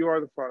product, you are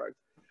the product.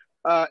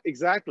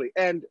 Exactly.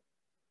 And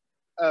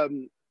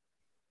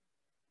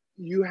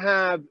you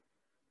have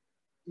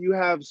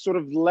sort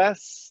of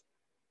less.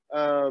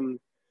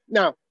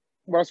 Now,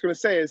 what I was going to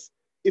say is,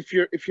 if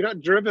you're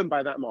not driven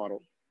by that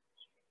model,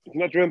 if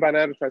you're not driven by an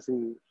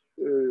advertising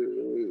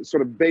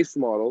sort of based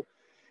model,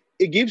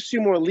 it gives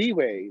you more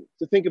leeway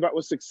to think about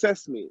what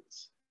success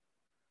means.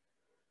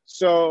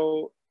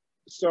 So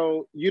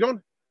you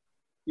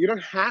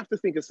don't have to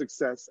think of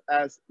success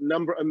as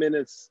number of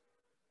minutes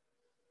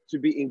to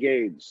be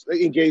engaged,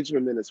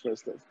 engagement minutes, for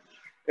instance.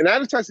 An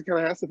advertiser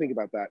kind of has to think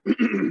about that.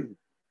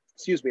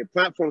 Excuse me,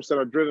 platforms that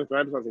are driven for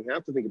advertising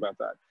have to think about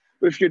that.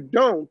 But if you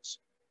don't,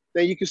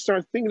 then you can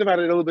start thinking about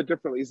it a little bit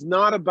differently. It's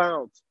not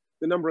about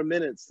the number of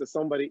minutes that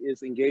somebody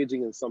is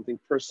engaging in something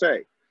per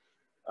se,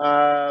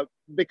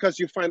 because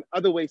you find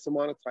other ways of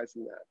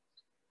monetizing that.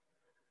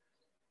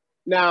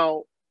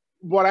 Now,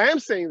 What I am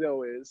saying,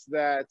 though, is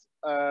that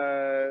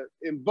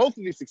in both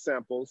of these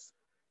examples,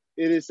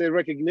 it is a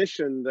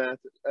recognition that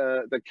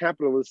that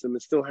capitalism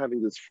is still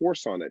having this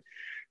force on it.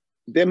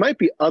 There might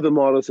be other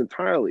models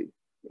entirely,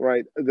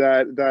 right?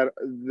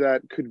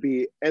 That could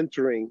be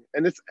entering,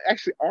 and it's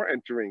actually are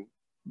entering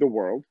the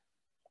world,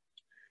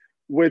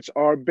 which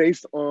are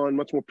based on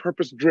much more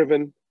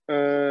purpose-driven,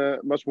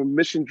 much more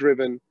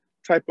mission-driven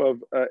type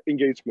of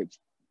engagement.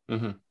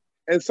 Mm-hmm.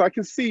 And so I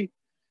can see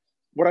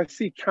what I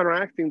see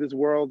counteracting this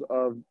world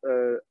of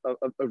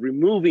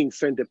removing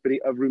serendipity,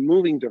 of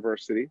removing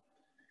diversity,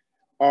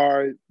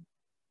 are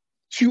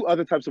two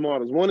other types of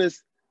models. One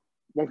is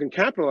one can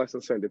capitalize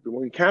on serendipity,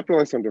 one can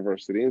capitalize on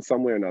diversity in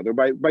some way or another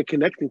by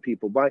connecting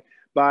people, by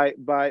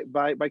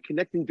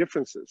connecting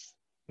differences.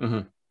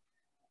 Mm-hmm.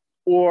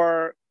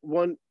 Or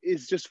one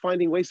is just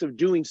finding ways of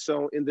doing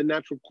so in the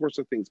natural course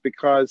of things,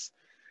 because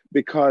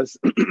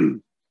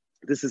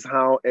this is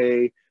how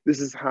a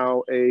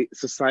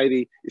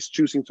society is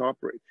choosing to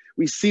operate.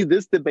 We see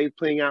this debate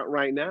playing out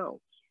right now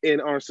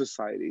in our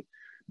society.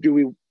 Do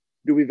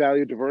we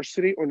value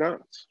diversity or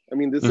not? I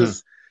mean, this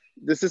is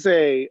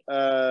a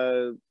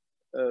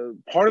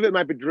part of it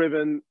might be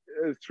driven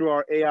through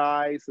our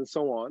AIs and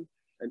so on,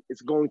 and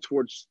it's going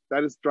towards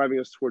that is driving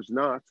us towards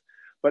not.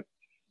 But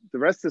the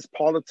rest is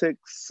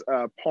politics,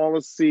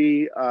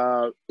 policy,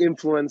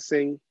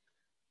 influencing.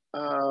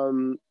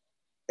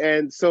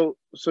 And so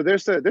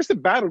there's a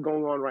battle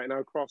going on right now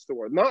across the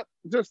world, not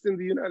just in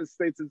the United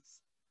States.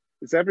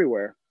 It's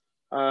everywhere,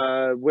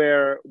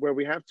 where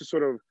we have to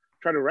sort of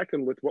try to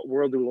reckon with what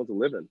world do we want to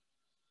live in.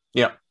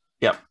 Yeah,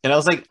 yeah. And I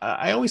was like,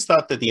 I always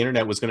thought that the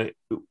internet was going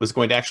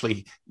to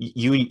actually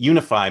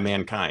unify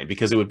mankind,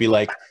 because it would be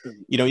like,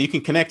 you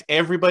can connect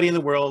everybody in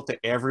the world to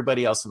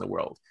everybody else in the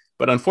world.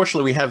 But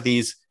unfortunately, we have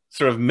these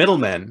sort of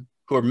middlemen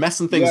who are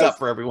messing things up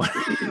for everyone.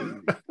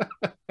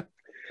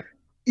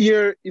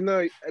 I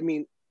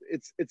mean,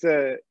 it's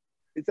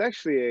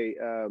actually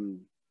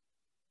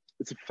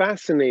it's a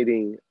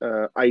fascinating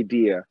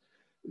idea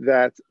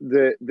that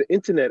the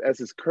internet as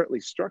it's currently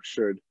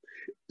structured.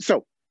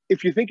 So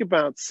if you think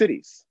about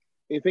cities,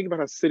 and you think about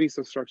how cities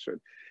are structured,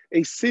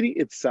 a city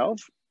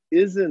itself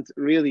isn't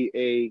really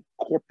a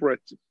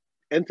corporate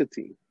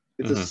entity.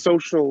 It's a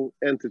social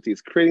entity.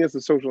 It's creating as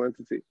a social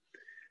entity.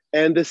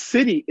 And the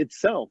city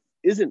itself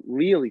isn't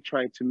really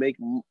trying to make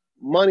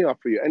money off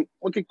of you. And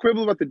we can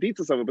quibble about the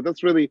details of it, but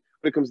that's really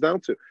what it comes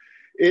down to.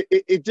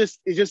 It just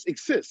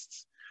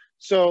exists.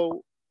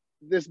 So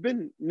there's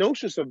been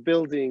notions of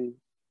building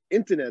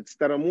internets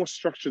that are more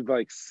structured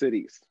like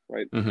cities,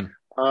 right?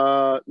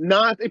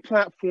 Not a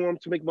platform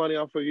to make money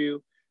off of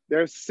you.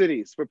 There are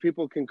cities where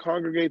people can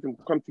congregate and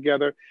come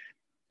together.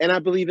 And I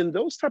believe in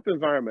those type of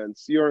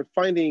environments, you're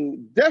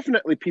finding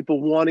definitely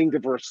people wanting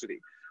diversity.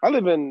 I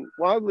live in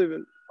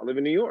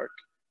New York.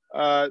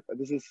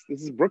 This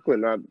is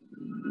Brooklyn,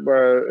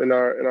 in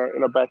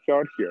our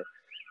backyard here.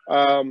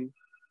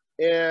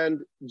 And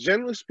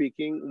generally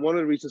speaking, one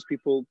of the reasons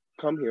people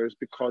come here is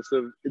because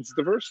of its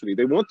diversity.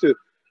 They want to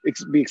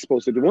be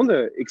exposed to it. They want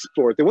to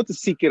explore it. They want to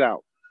seek it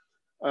out.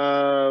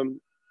 And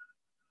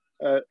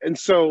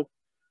so,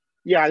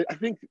 yeah, I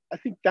think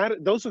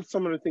that those are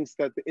some of the things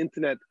that the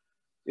internet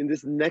in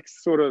this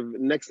next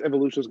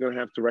evolution is going to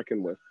have to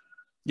reckon with.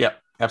 Yeah,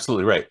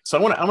 absolutely right. So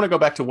I want to go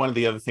back to one of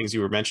the other things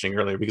you were mentioning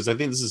earlier, because I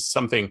think this is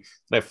something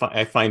that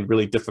I find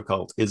really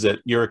difficult, is that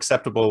your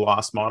acceptable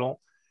loss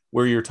model,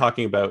 where you're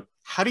talking about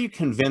how do you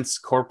convince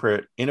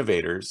corporate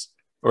innovators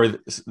or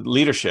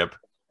leadership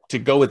to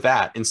go with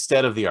that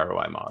instead of the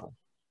ROI model?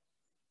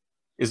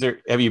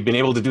 Have you been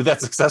able to do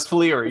that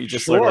successfully, or are you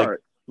just sort of like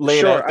lay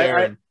it out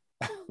there?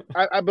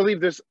 I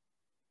believe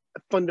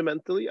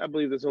fundamentally, I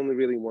believe there's only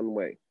really one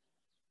way.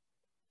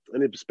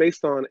 And it's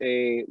based on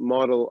a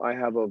model I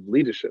have of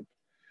leadership,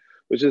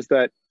 which is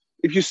that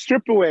if you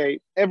strip away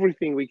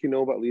everything we can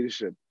know about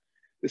leadership,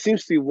 there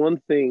seems to be one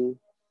thing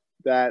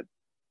that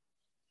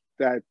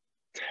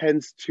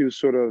tends to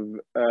sort of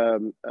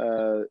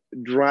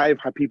drive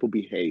how people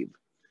behave.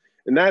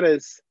 And that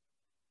is,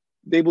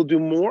 they will do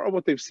more of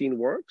what they've seen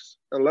works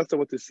and less of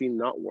what they've seen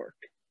not work.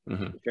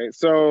 Okay,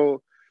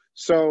 so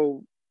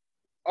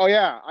oh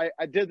yeah,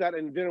 I did that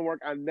and it didn't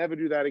work. I'll never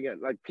do that again.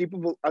 Like, people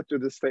will utter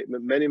this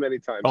statement many, many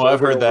times. Oh, I've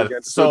heard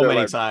that so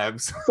many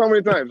times. So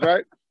many times,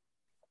 right?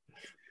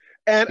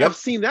 And I've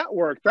seen that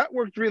work. That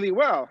worked really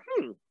well.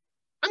 I'm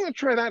going to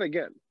try that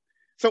again.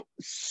 So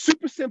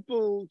super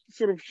simple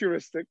sort of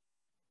heuristic.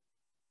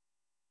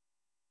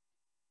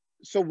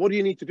 So what do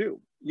you need to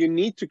do? You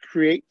need to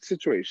create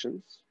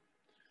situations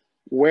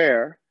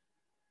where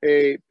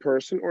a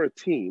person or a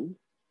team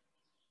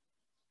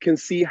can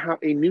see how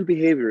a new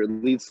behavior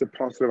leads to a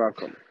positive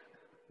outcome.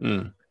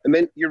 And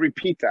then you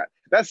repeat that.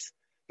 That's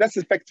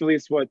effectively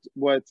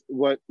what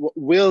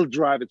will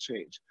drive a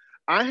change.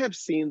 I have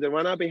seen that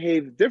when I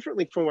behave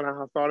differently from what I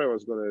thought I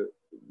was going to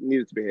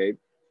needed to behave,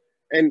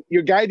 and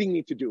you're guiding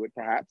me to do it,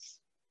 perhaps,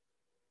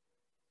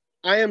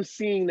 I am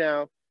seeing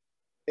now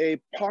a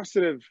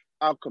positive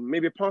outcome,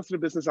 maybe a positive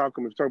business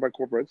outcome if we talk about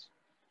corporates.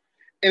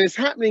 And it's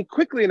happening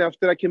quickly enough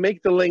that I can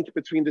make the link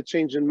between the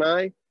change in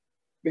my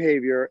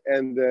behavior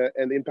and the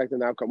impact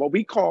and outcome. What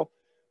we call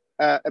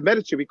at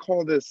Medici, we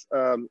call these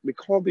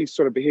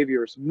sort of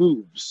behaviors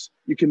moves.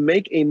 You can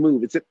make a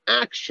move. It's an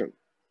action,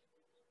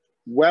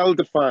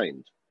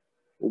 well-defined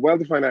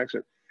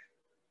action.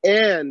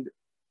 And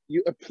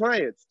you apply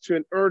it to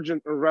an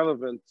urgent or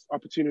relevant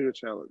opportunity or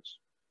challenge.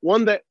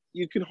 One that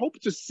you can hope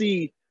to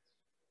see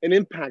an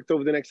impact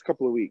over the next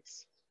couple of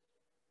weeks.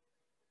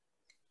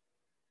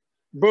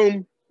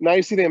 Boom, now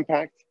you see the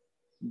impact.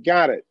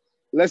 Got it.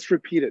 Let's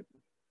repeat it.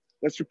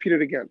 Let's repeat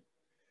it again.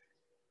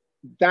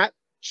 That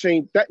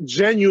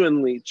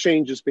genuinely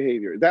changes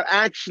behavior. That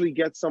actually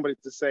gets somebody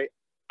to say,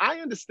 I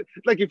understand.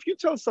 Like if you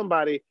tell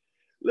somebody,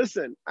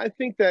 listen, I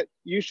think that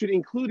you should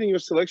include in your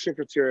selection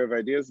criteria of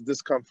ideas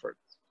discomfort.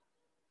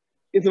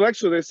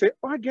 Intellectually, they say,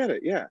 oh, I get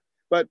it, yeah.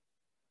 But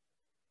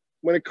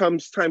when it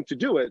comes time to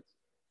do it,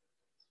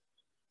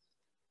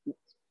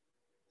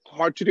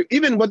 hard to do.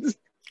 Even what does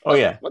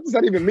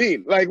that even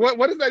mean? Like,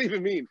 what does that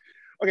even mean?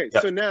 Okay,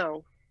 yep. So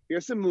now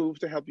here's a move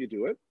to help you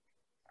do it.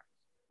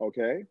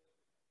 Okay.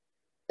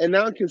 And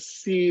now I can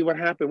see what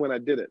happened when I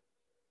did it.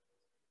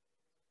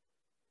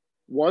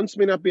 Once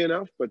may not be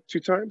enough, but 2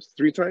 times,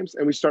 3 times,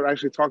 and we start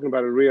actually talking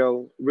about a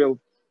real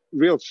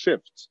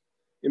shift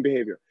in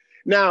behavior.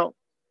 Now,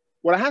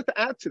 what I have to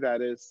add to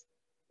that is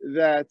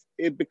that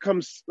it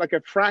becomes like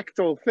a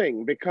fractal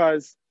thing,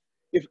 because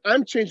if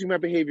I'm changing my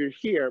behavior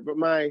here, but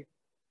my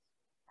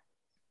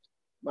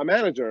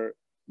manager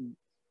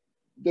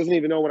doesn't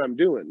even know what I'm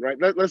doing, right?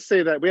 Let's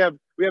say that we have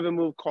a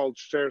move called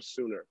share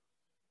sooner.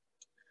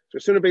 Share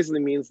sooner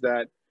basically means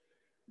that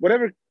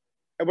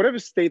at whatever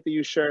state that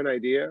you share an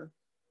idea,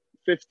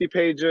 50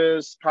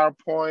 pages,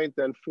 PowerPoint,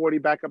 then 40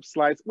 backup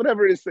slides,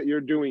 whatever it is that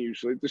you're doing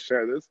usually to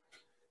share this,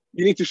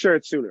 you need to share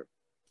it sooner.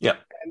 Yeah.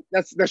 And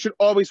that should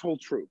always hold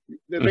true.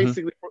 Mm-hmm.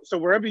 Basically, so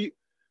wherever you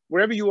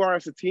are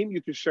as a team,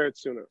 you can share it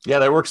sooner. Yeah,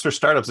 that works for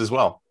startups as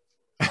well.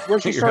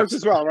 Works for startups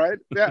as well, right?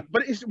 Yeah,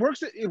 but it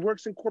works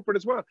in corporate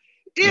as well.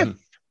 If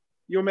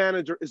your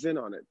manager is in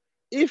on it,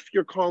 if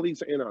your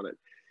colleagues are in on it,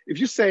 if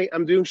you say,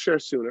 I'm doing share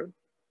sooner,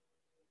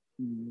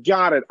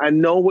 got it. I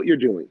know what you're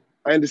doing.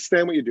 I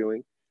understand what you're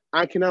doing.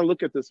 I cannot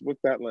look at this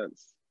with that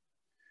lens.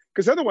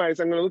 Because otherwise,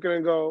 I'm going to look at it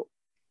and go,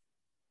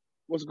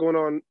 what's going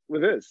on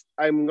with this?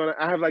 I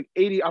have like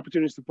 80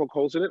 opportunities to poke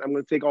holes in it. I'm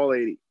going to take all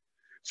 80.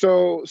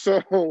 So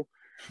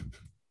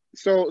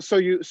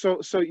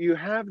you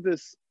have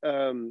this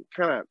kind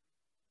of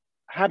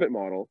habit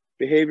model,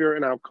 behavior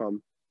and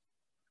outcome,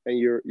 and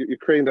you're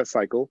creating that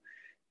cycle,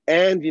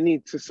 and you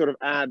need to sort of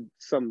add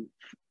some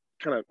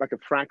kind of like a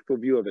fractal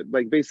view of it.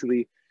 Like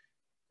basically,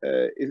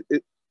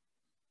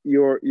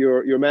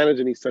 your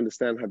manager needs to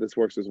understand how this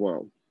works as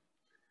well.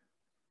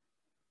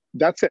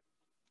 That's it.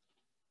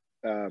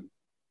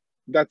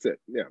 That's it.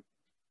 Yeah.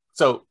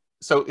 So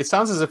it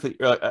sounds as if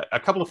a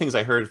couple of things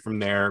I heard from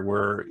there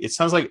were, it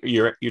sounds like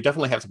you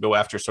definitely have to go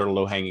after sort of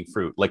low hanging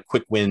fruit, like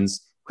quick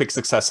wins, quick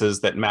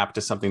successes that map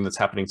to something that's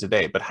happening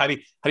today. But how do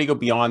you go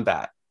beyond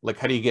that? Like,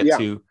 how do you get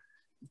to?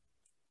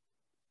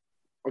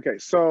 Okay.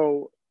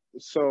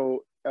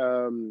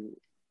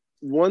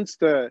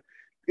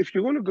 If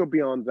you want to go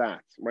beyond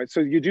that, right? So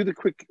you do the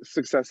quick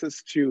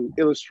successes to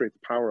illustrate the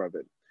power of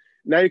it.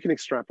 Now you can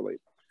extrapolate.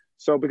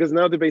 So because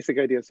now the basic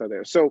ideas are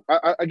there. So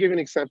I'll give you an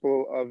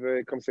example of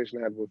a conversation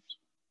I had with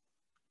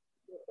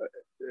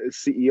a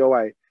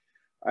CEO.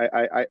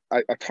 I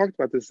talked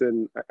about this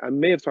I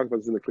may have talked about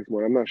this in the Click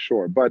More, I'm not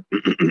sure, but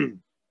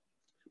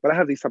I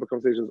have these type of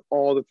conversations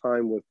all the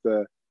time with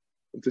the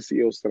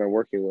CEOs that I'm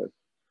working with.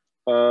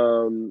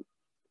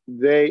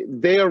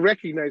 They are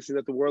recognizing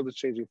that the world is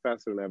changing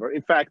faster than ever.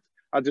 In fact,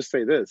 I'll just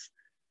say this.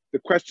 The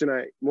question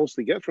I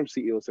mostly get from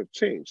CEOs have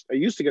changed. I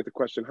used to get the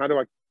question, how do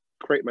I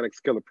create my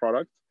next killer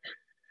product?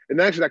 And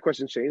actually that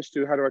question changed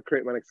to, how do I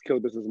create my next killer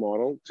business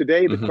model?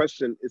 Today, the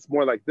question is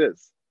more like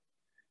this.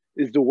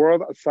 Is the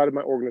world outside of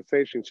my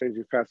organization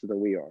changing faster than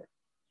we are?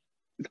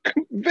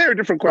 Very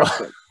different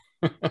question,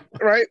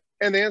 right?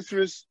 And the answer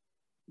is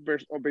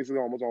basically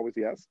almost always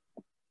yes.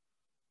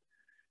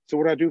 So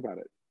what do I do about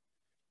it?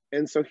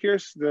 And so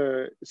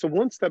so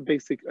once that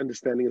basic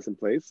understanding is in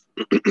place,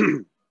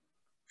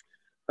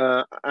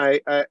 a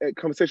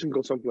conversation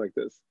goes something like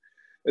this.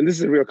 And this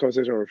is a real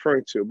conversation I'm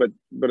referring to, but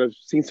I've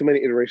seen so many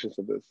iterations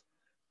of this.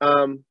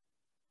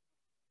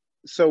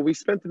 So we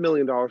spent $1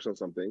 million on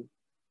something,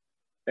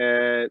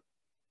 and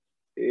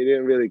it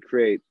didn't really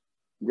create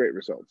great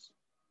results.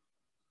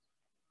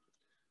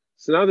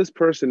 So now this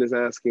person is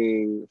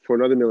asking for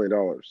another $1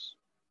 million.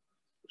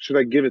 Should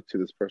I give it to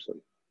this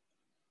person?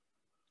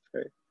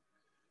 Okay.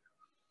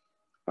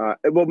 I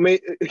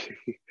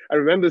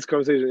remember this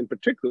conversation in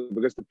particular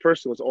because the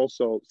person was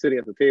also sitting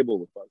at the table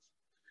with us.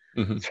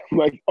 Mm-hmm. So I'm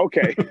like,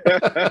 okay, so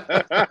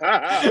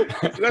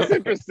that's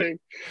interesting.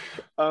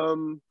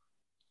 And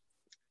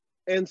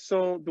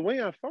so the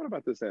way I thought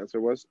about this answer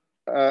was,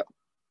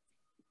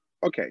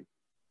 okay,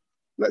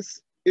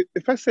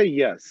 if I say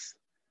yes,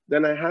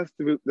 then it has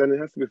to be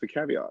with a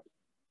caveat.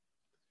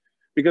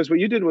 Because what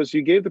you did was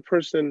you gave the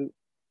person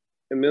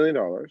 $1 million,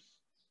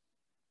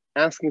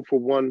 asking for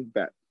one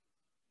bet.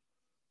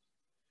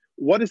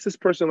 What is this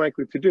person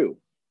likely to do?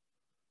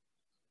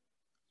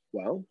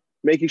 Well,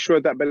 making sure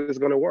that bet is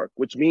going to work,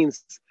 which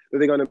means that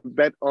they're going to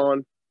bet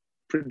on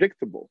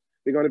predictable.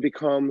 They're going to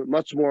become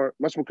much more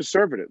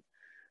conservative,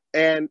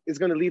 and it's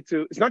going to lead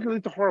to. It's not going to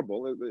lead to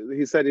horrible.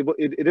 He said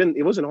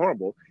it wasn't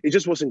horrible. It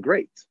just wasn't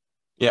great.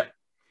 Yeah.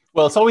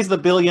 Well, it's always the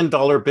 $1 billion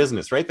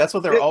business, right? That's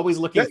what they're always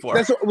looking for.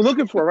 That's what we're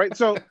looking for, right?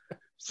 So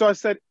I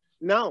said,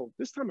 now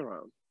this time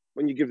around,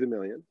 when you give the $1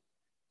 million,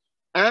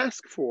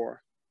 ask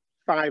for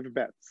 5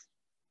 bets.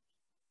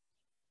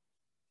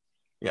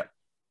 Yeah.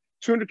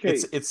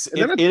 200K.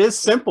 It is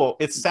simple.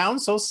 It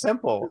sounds so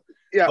simple.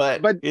 Yeah,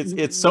 but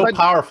it's so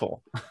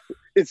powerful.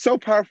 It's so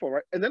powerful,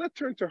 right? And then I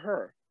turned to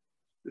her,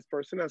 this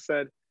person. I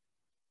said,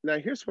 now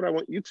here's what I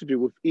want you to do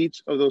with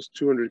each of those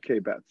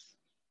 200K bets.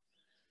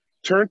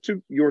 Turn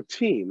to your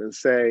team and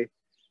say,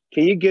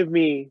 can you give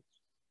me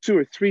 2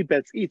 or 3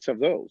 bets each of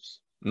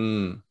those?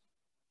 Mm.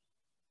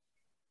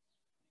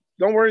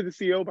 Don't worry the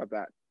CEO about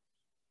that.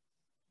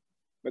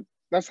 But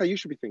that's how you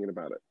should be thinking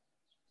about it.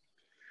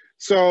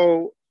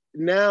 So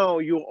now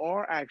you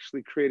are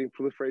actually creating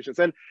proliferations.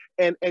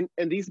 And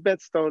these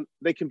bets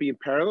they can be in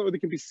parallel or they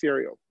can be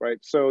serial, right?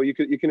 So you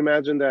can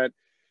imagine that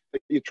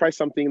you try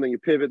something, then you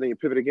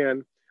pivot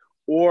again.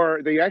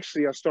 Or they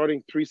actually are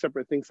starting 3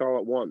 separate things all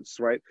at once,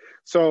 right?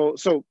 So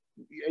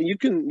you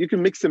can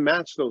mix and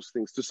match those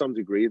things to some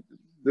degree.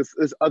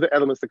 There's other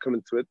elements that come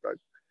into it.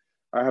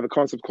 I have a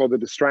concept called the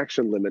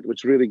distraction limit,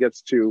 which really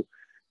gets to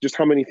just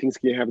how many things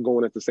can you have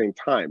going at the same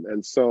time.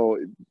 And so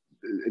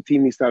a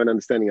team needs to have an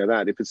understanding of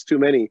that. If it's too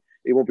many,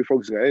 it won't be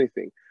focusing on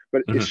anything.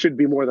 But it should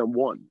be more than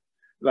one.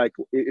 Like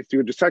if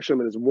your distraction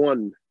limit is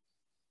 1,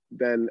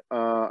 then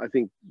I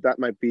think that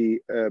might be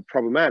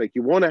problematic.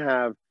 You want to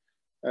have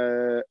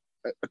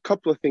a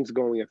couple of things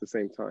going at the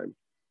same time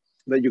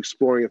that you're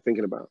exploring and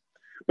thinking about.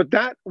 But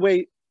that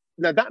way,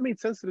 now that made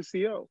sense to the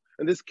CEO.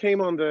 And this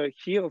came on the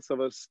heels of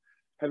us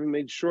having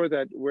made sure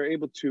that we're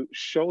able to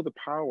show the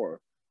power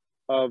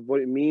of what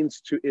it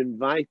means to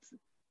invite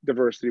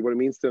diversity, what it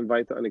means to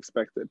invite the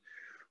unexpected.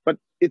 But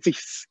it's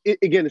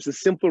a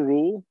simple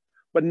rule,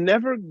 but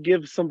never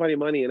give somebody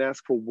money and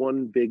ask for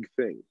one big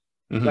thing.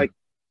 Mm-hmm.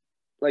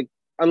 Like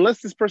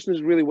unless this person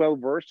is really well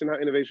versed in how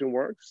innovation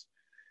works,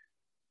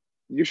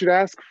 you should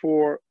ask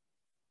for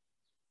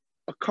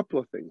a couple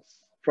of things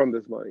from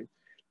this money.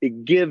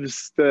 It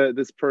gives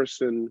this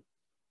person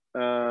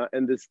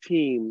and this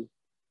team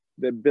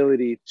the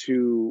ability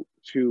to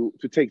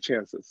take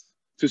chances,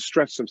 to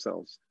stretch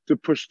themselves, to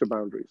push the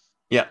boundaries.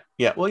 Yeah.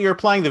 Well, you're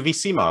applying the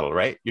VC model,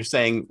 right? You're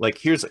saying like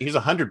here's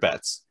 100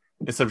 bets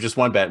instead of just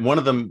one bet. One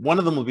of them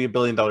will be $1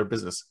 billion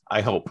business,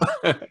 I hope.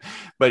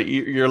 But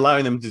you're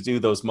allowing them to do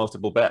those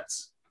multiple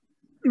bets.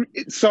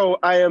 So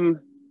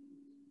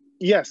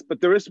yes,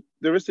 but there is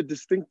a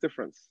distinct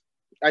difference.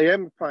 I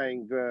am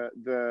applying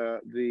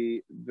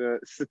the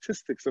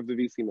statistics of the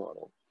VC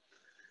model,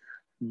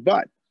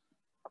 but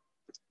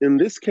in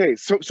this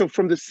case, so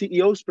from the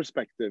CEO's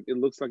perspective, it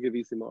looks like a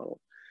VC model.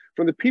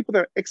 From the people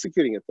that are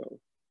executing it, though,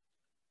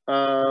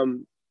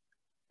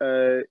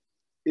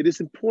 it is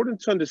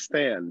important to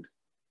understand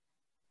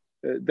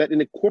that in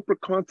a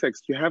corporate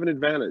context, you have an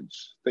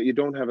advantage that you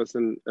don't have as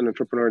an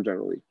entrepreneur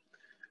generally.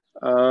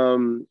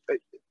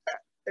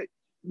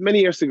 Many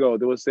years ago,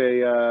 there was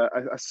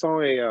I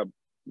saw a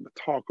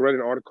talk, read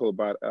an article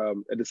about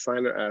a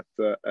designer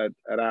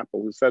at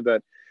Apple who said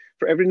that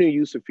for every new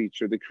user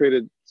feature, they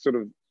created sort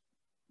of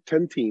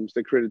 10 teams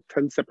that created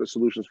 10 separate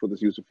solutions for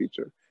this user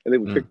feature, and they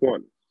would pick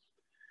one.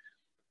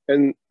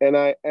 And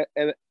I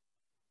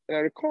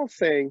recall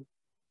saying,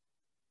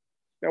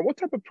 now what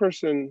type of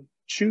person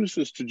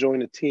chooses to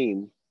join a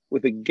team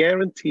with a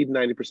guaranteed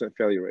 90%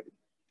 failure rate?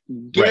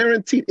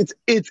 Guaranteed.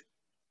 Right.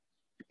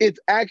 It's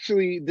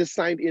actually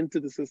designed into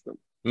the system.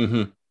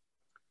 Mm-hmm.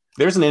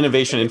 There's an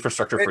innovation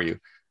infrastructure for you.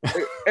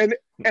 and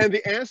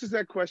the answer to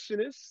that question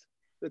is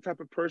the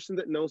type of person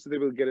that knows that they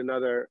will get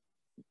another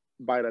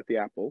bite at the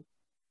apple.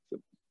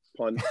 It's a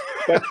pun.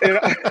 But,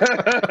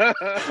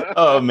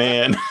 oh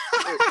man.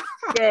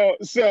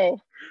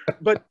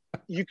 But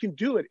you can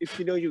do it if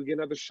you know you get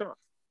another shot.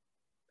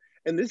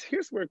 And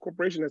here's where a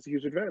corporation has a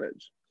huge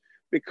advantage,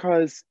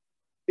 because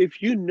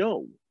if you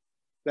know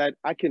that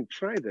I can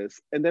try this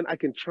and then I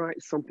can try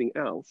something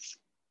else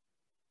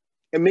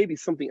and maybe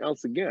something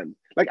else again,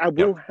 like I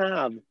will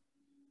have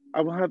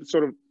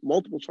sort of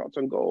multiple shots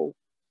on goal.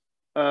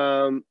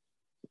 I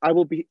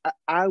will be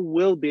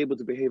able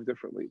to behave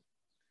differently.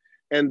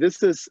 And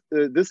this is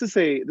a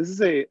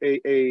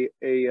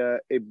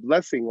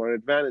blessing or an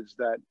advantage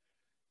that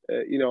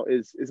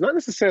is not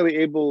necessarily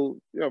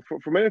able,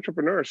 for many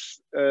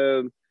entrepreneurs,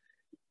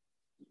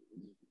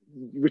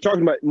 we're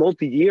talking about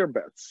multi-year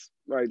bets,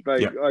 right?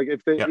 Like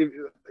if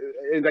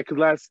and that could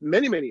last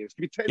many years,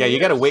 could be 10 years. You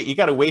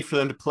gotta wait for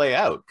them to play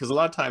out, because a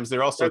lot of times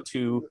they're also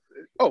too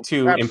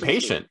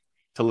impatient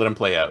to let them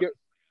play out.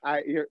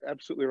 You're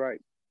absolutely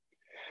right.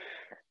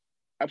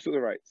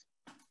 Absolutely right.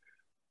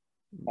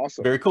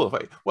 Awesome. Very cool.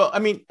 Well, I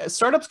mean,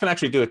 startups can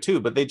actually do it too,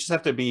 but they just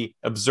have to be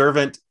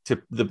observant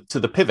to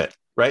the pivot,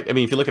 right? I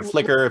mean, if you look at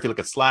Flickr, if you look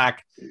at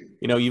Slack,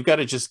 you've got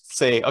to just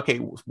say, okay,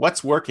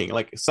 what's working?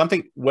 Like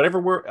something, whatever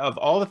we're of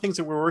all the things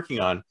that we're working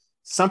on,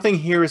 something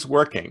here is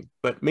working,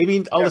 but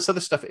maybe all this other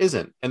stuff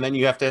isn't, and then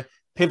you have to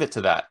pivot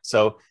to that.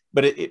 So,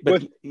 but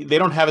they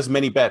don't have as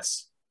many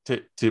bets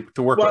to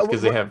work with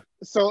because they have.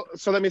 So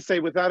let me say,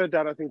 without a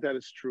doubt, I think that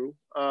is true.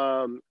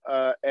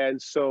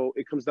 And so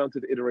it comes down to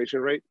the iteration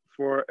rate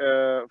for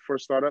a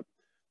startup,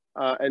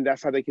 and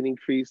that's how they can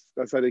increase.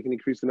 That's how they can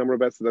increase the number of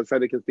bets. That's how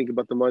they can think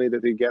about the money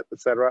that they get,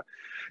 etc.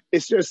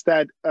 It's just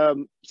that.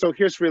 So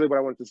here's really what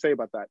I wanted to say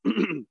about that.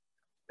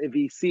 A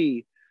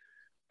VC,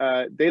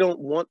 they don't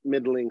want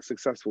middling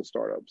successful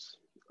startups.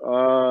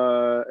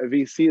 A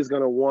VC is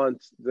going to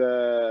want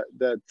the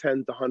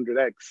 10 to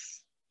 100x.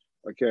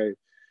 Okay.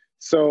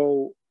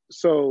 So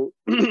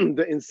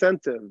the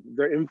incentive,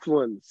 their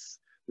influence,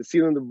 the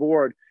seat on the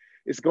board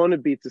is going to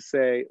be to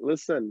say,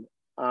 listen,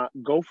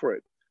 go for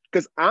it.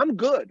 Because I'm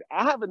good.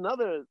 I have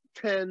another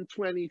 10,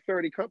 20,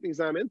 30 companies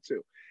I'm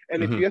into.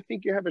 And if you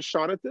think you have a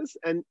shot at this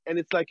and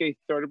it's like a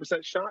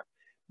 30% shot,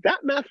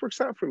 that math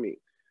works out for me.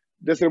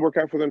 Does it work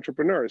out for the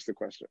entrepreneur is the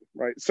question,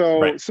 right?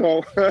 So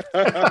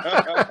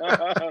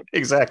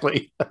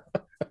Exactly.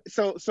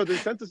 So the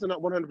incentives are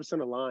not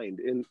 100% aligned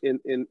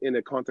in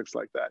a context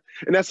like that,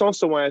 and that's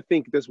also why I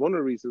think that's one of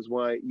the reasons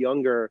why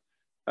younger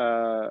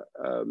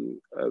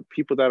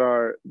people that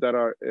are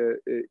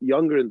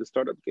younger in the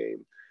startup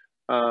game,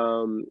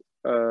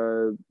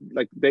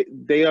 like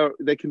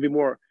they can be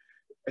more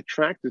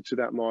attracted to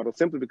that model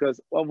simply because,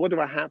 well, what do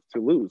I have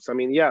to lose? I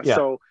mean,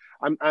 so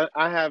I'm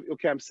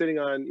sitting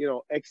on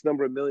X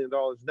number of $1 million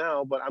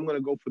now, but I'm going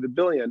to go for the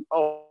billion.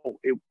 Oh,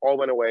 it all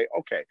went away.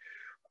 Okay.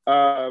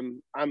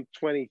 I'm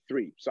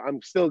 23, so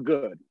I'm still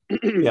good.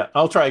 Yeah,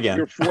 I'll try again.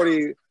 You're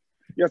 40.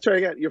 Yeah, try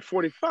again. You're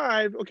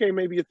 45. Okay,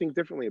 maybe you think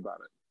differently about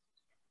it.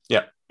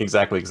 Yeah,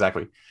 exactly.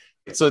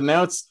 So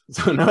now it's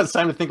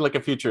time to think like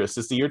a futurist.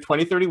 It's the year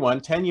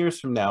 2031. 10 years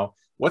from now,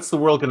 what's the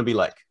world going to be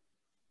like?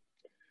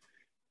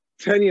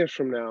 10 years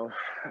from now,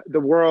 the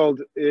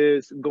world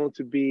is going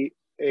to be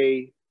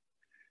a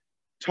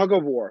tug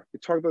of war. We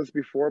talked about this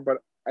before, but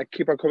I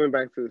keep on coming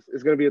back to this.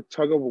 It's going to be a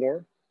tug of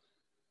war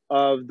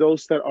of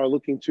those that are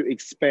looking to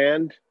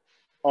expand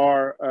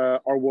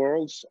our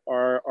worlds,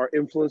 our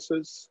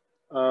influences,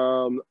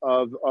 of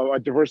our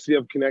diversity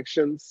of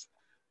connections,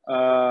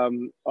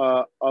 of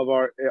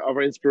our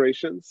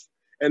inspirations,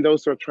 and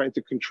those who are trying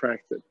to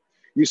contract it.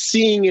 You're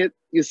seeing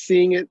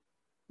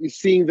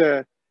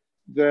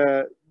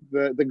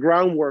the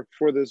groundwork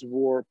for this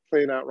war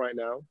playing out right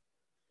now.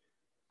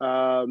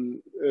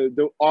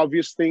 The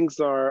obvious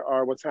things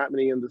are what's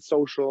happening in the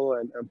social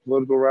and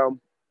political realm.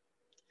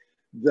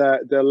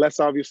 The less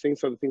obvious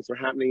things are the things that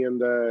are happening in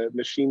the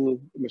machine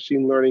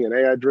learning and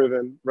AI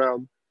driven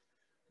realm,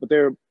 but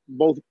they're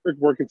both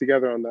working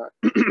together on that.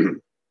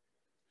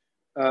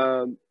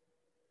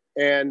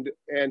 And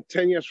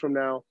 10 years from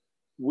now,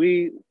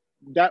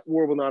 that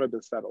war will not have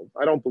been settled.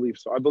 I don't believe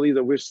so. I believe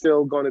that we're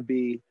still going to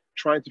be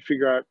trying to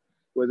figure out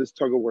where this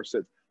tug of war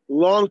sits.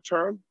 Long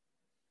term,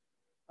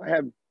 I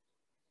have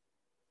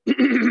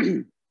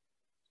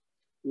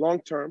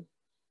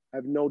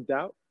no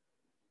doubt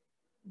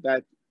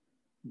that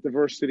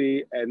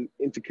diversity and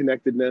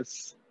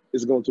interconnectedness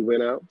is going to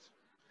win out.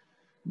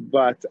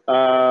 But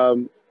we're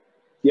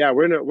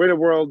in a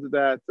world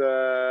that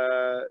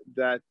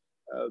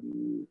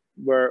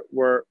where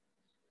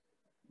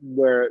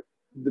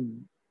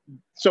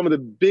some of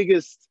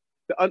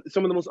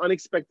the most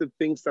unexpected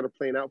things that are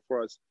playing out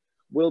for us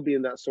will be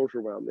in that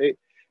social realm.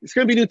 It's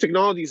going to be new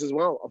technologies as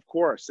well, of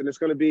course, and it's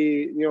going to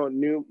be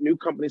new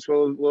companies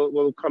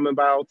will come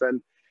about,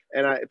 and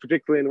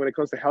particularly when it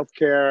comes to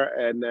healthcare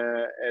and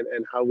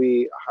how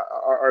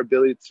our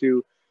ability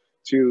to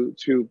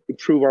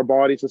improve our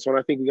bodies and so on.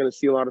 I think we're going to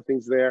see a lot of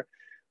things there,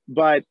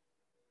 but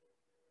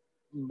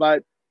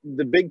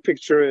the big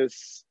picture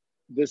is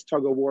this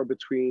tug of war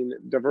between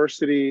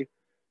diversity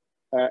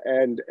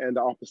and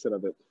the opposite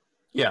of it.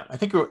 Yeah, I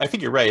think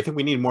you're right. I think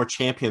we need more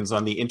champions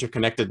on the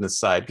interconnectedness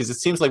side, because it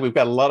seems like we've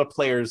got a lot of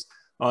players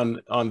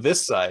on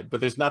this side, but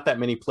there's not that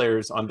many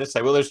players on this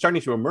side. Well, they're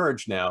starting to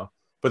emerge now,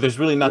 but there's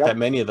really not that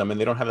many of them, and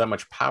they don't have that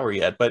much power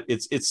yet. But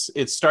it's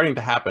starting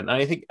to happen.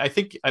 And I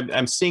think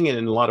I'm seeing it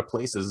in a lot of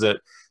places that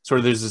sort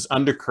of there's this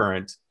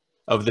undercurrent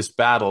of this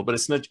battle, but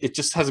it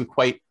just hasn't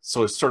quite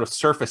sort of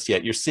surfaced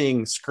yet. You're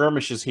seeing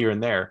skirmishes here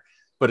and there,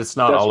 but it's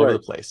not all over the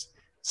place.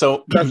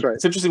 So that's right.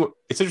 It's interesting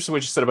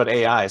what you said about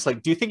AI. It's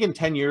like, do you think in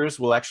 10 years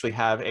we'll actually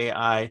have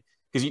AI?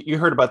 Because you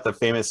heard about the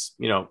famous,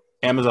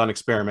 Amazon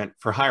experiment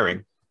for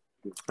hiring.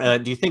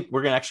 Do you think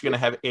we're actually going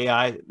to have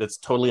AI that's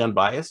totally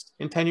unbiased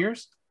in 10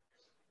 years?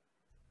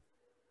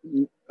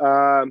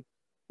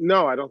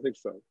 No, I don't think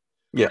so.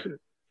 Yeah.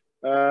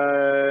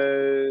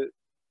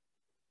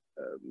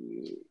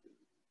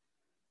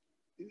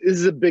 This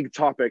is a big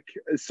topic,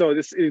 so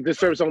this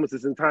deserves almost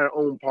its entire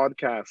own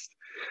podcast.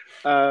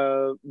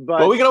 But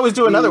we can always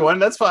do another one.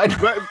 That's fine.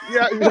 But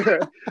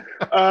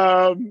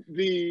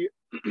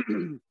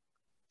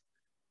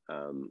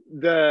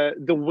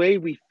the way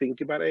we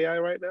think about AI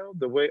right now,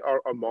 the way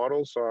our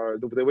models are,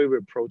 the way we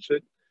approach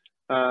it,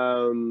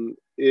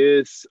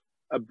 is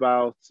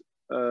about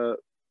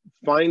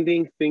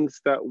finding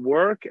things that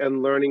work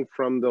and learning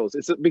from those.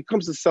 It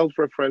becomes a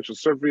self-referential,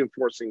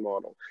 self-reinforcing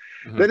model.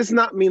 Mm-hmm. That does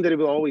not mean that it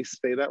will always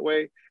stay that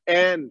way.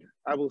 And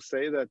I will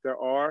say that there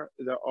are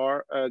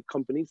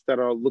companies that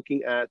are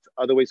looking at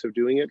other ways of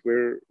doing it.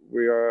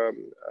 I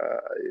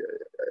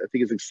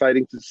think it's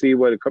exciting to see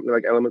what a company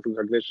like Elemental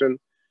Cognition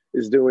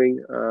is doing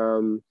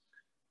on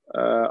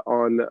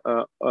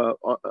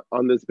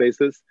this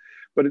basis.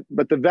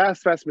 But the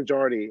vast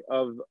majority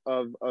of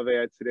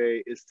AI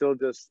today is still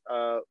just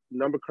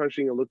number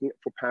crunching and looking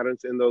for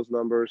patterns in those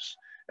numbers,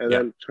 and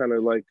then trying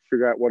to like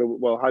figure out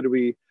how do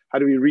we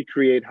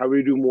recreate, how do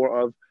we do more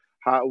of,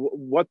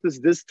 what does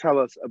this tell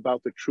us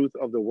about the truth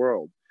of the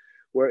world?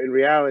 Where in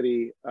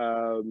reality,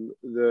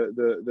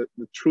 the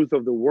truth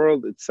of the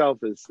world itself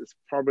is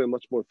probably a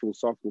much more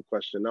philosophical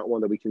question, not one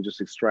that we can just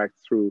extract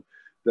through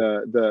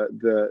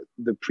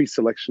the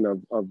pre-selection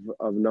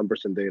of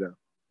numbers and data.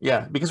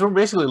 Yeah, because we're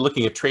basically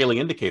looking at trailing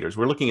indicators.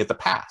 We're looking at the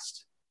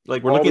past.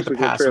 Like we're looking at the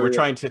past and we're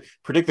trying to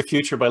predict the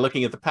future by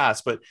looking at the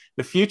past. But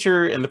the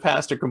future and the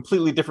past are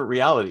completely different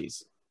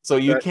realities. So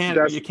you can't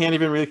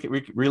even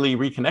really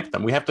reconnect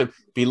them. We have to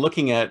be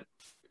looking at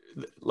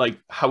like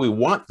how we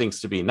want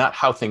things to be, not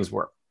how things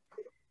work.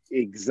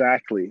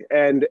 Exactly.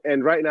 And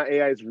right now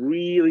AI is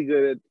really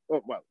good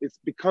at, it's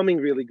becoming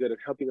really good at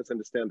helping us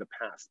understand the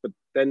past. But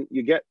then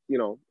you get,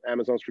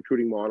 Amazon's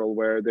recruiting model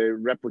where they're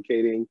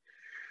replicating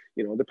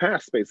the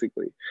past,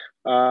 basically.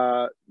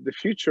 The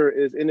future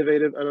is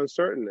innovative and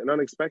uncertain and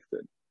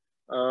unexpected.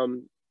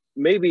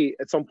 Maybe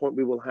at some point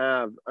we will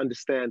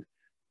understand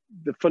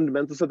the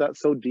fundamentals of that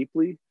so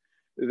deeply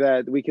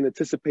that we can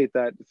anticipate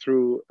that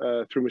through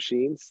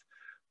machines.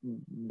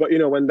 But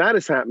when that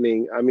is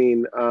happening, I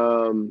mean,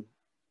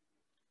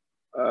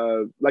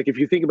 like if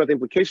you think about the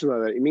implications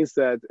of that, it means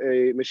that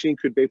a machine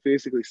could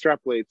basically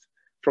extrapolate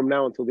from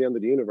now until the end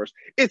of the universe.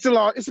 It's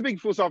a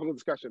big philosophical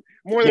discussion,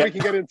 more than we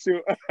can get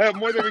into,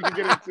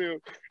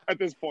 at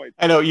this point.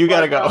 I know you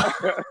got to go.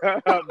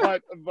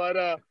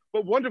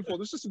 But wonderful.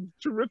 This is a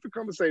terrific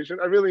conversation.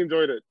 I really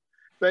enjoyed it.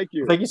 Thank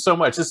you. Thank you so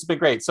much. This has been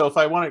great. So if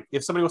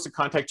somebody wants to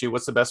contact you,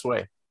 what's the best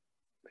way?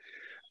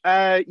 We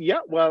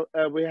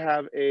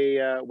have a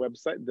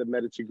website,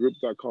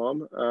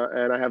 themedicigroup.com,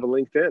 and I have a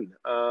LinkedIn,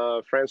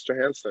 Frans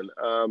Johansson,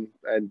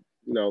 and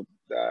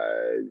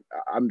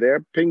I'm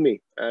there. Ping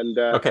me, and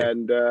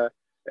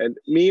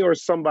me or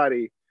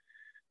somebody,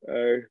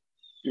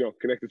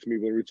 connected to me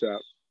will reach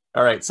out.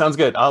 All right, sounds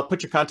good. I'll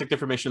put your contact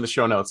information in the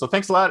show notes. So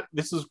thanks a lot.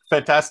 This was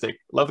fantastic.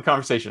 Love the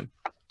conversation.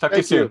 Talk to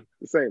you soon.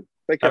 The same.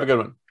 Take care. Have a good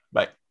one.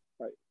 Bye.